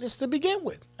greatness to begin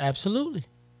with. Absolutely.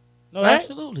 No, right?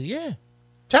 Absolutely, yeah.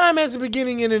 Time has a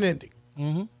beginning and an ending.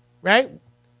 Mm-hmm. Right?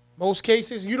 Most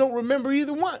cases, you don't remember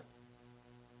either one.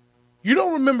 You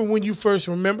don't remember when you first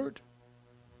remembered.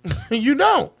 You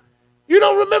don't. You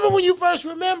don't remember when you first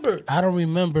remembered. I don't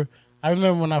remember. I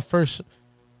remember when I first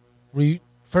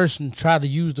tried to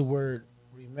use the word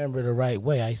remember the right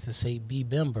way. I used to say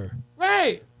be-bember.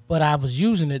 Right. But I was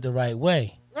using it the right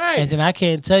way. Right. And then I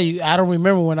can't tell you, I don't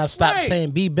remember when I stopped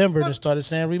saying be-bember and started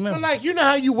saying remember. But like, you know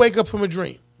how you wake up from a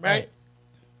dream, right?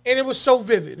 And it was so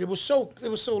vivid. It was so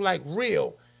like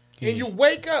real. Yeah. And you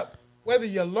wake up, whether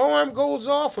your alarm goes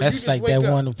off or that's you just like wake up.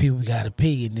 That one of people got to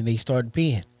pee and then they started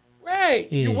peeing.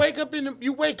 Right. Yeah.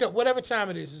 You wake up whatever time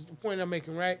it is the point I'm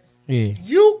making, right? Yeah.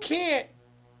 You can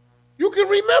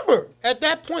remember at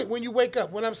that point when you wake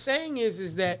up. What I'm saying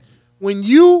is that when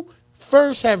you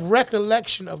first have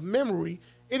recollection of memory,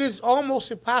 it is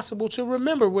almost impossible to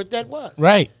remember what that was.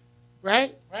 Right.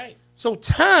 Right? Right. So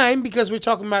time, because we're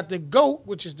talking about the GOAT,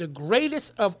 which is the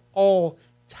greatest of all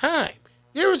time,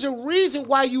 there is a reason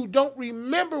why you don't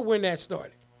remember when that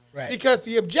started. Right. Because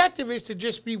the objective is to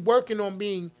just be working on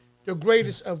being the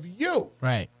greatest of you.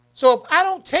 Right. So if I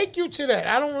don't take you to that,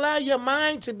 I don't allow your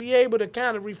mind to be able to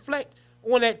kind of reflect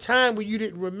on that time when you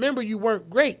didn't remember you weren't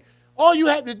great. All you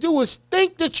have to do is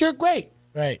think that you're great.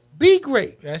 Right. Be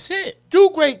great. That's it.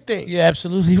 Do great things. You're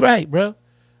absolutely right, bro.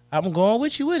 I'm going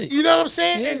with you with it. You know what I'm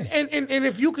saying? Yeah. And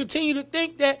if you continue to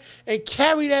think that and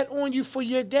carry that on you for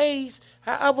your days,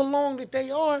 however long that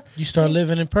they are, You start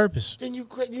living in purpose. then you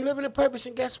living in purpose,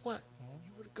 and guess what?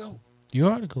 You would go You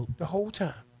are the GOAT. the whole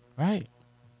time. Right.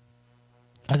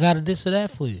 I got a this or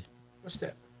that for you. What's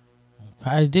that?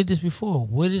 I did this before.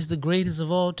 What is the greatest of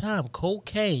all time?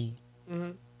 Cocaine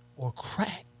or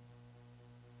crack?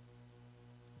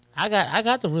 I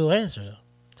got the real answer though.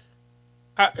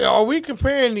 Are we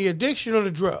comparing the addiction or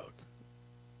the drug?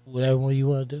 Whatever one you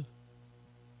want to do.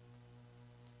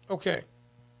 Okay.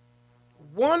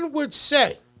 One would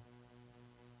say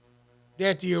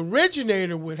that the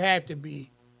originator would have to be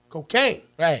cocaine.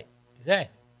 Right.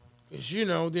 Exactly.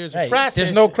 Because, there's a Right. process.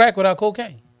 There's no crack without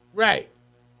cocaine. Right.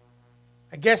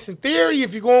 I guess in theory,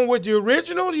 if you're going with the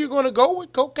original, you're going to go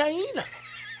with cocaine.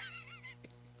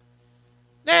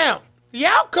 Now, the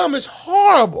outcome is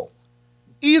horrible.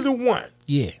 Either one.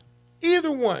 Yeah.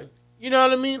 Either one. You know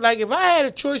what I mean? Like, if I had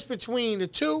a choice between the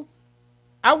two,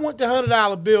 I want the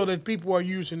 $100 bill that people are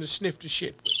using to sniff the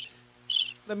shit with.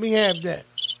 Let me have that.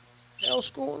 What else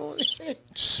going on here?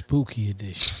 Spooky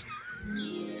edition.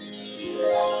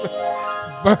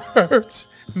 Birds.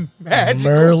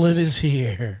 Magical. Merlin is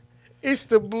here. It's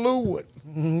the blue one.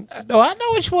 No, I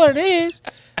know which one it is.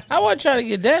 I wasn't trying to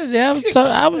get that in there.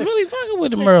 I was really fucking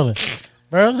with the Merlin.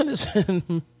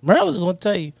 Merlin's gonna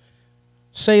tell you,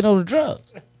 say no to drugs.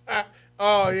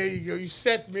 Oh, there you go. You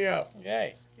set me up.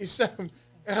 Right. You said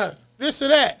this or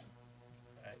that.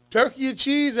 Turkey and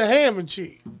cheese or ham and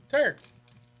cheese? Turk.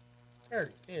 Yeah,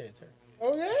 turk.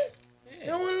 Oh, yeah? You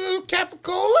don't want a little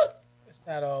Capicola? It's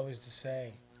not always the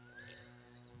same.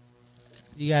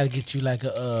 You gotta get you like you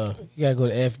gotta go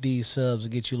to FD Subs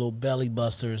and get you a little belly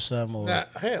buster or something, or Nah,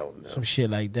 hell no. some shit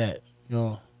like that. You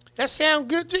know, That sound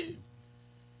good to you?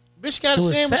 Bitch got a Do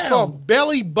it sandwich sound- called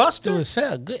Belly Buster? do it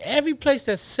sell good. Every place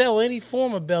that sell any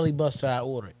form of belly buster, I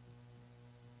order it.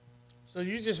 So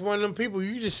you just one of them people,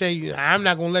 you just say, I'm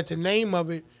not going to let the name of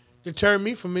it deter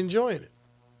me from enjoying it.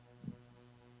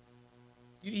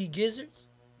 You eat gizzards?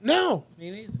 No.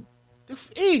 Me neither.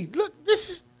 Look, this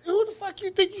is, who the fuck you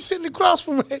think you sitting across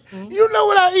from, man? You know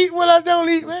what I eat and what I don't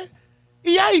eat, man.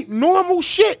 I eat normal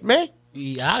shit, man.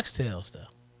 You eat oxtails though.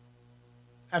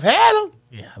 I've had them.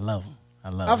 Yeah, I love them.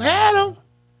 I've had them.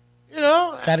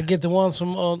 Got to get the ones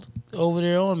from over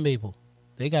there on Maple.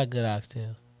 They got good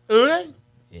oxtails. Do they?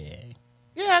 Yeah.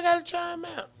 Yeah, I got to try them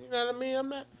out. You know what I mean? I'm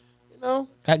not,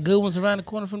 Got good ones around the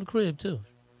corner from the crib too.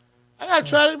 I got to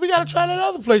try that. We got to try that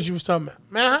other place you was talking about,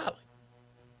 Mount Holly.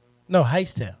 No,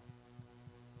 Heightstown.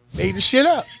 Made the shit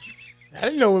up. I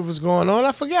didn't know what was going on.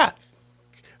 I forgot.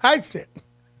 Heightstown.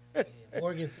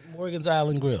 Morgan's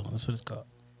Island Grill. That's what it's called.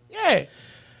 Yeah.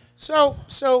 So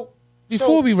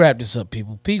Before we wrap this up,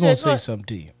 people, P gonna Yeah, go say ahead. something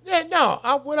to you. Yeah, no.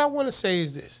 What I want to say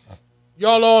is this: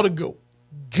 y'all all the go.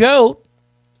 Goat.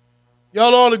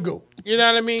 Y'all all the go. You know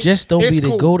what I mean? Just don't It's be the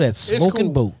cool. goat at It's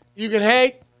smoking cool. boat. You can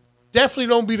hate. Definitely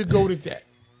don't be the goat at that.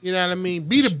 You know what I mean?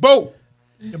 Be the boat.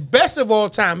 The best of all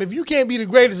time. If you can't be the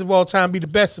greatest of all time, be the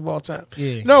best of all time.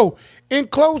 Yeah. No, in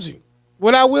closing,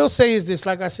 what I will say is this,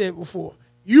 like I said before,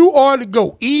 you are the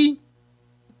GOAT.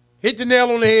 Hit the nail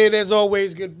on the head as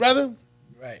always, good brother.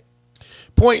 Right.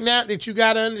 Pointing out that you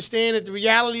got to understand that the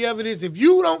reality of it is if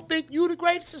you don't think you the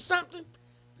greatest of something,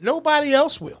 nobody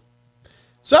else will.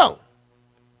 So,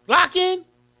 lock in,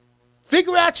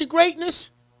 figure out your greatness,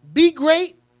 be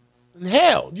great, and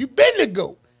hell, you've been the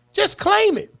GOAT. Just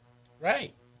claim it.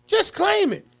 Right. Just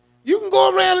claim it. You can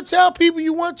go around and tell people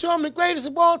you want to, I'm the greatest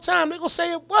of all time. They're going to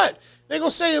say of what? They're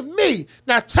going to say of me.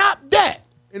 Now top that.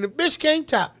 And the bitch can't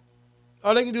top it.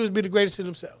 All they can do is be the greatest of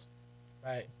themselves.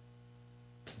 Right.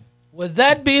 With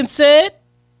that being said,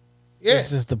 Yeah.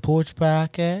 this is the Porch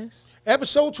Podcast.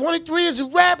 Episode 23 is a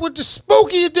wrap with the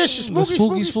spooky edition. The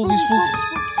spooky.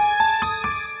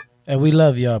 And we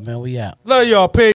love y'all, man. We out. Love y'all. Peace.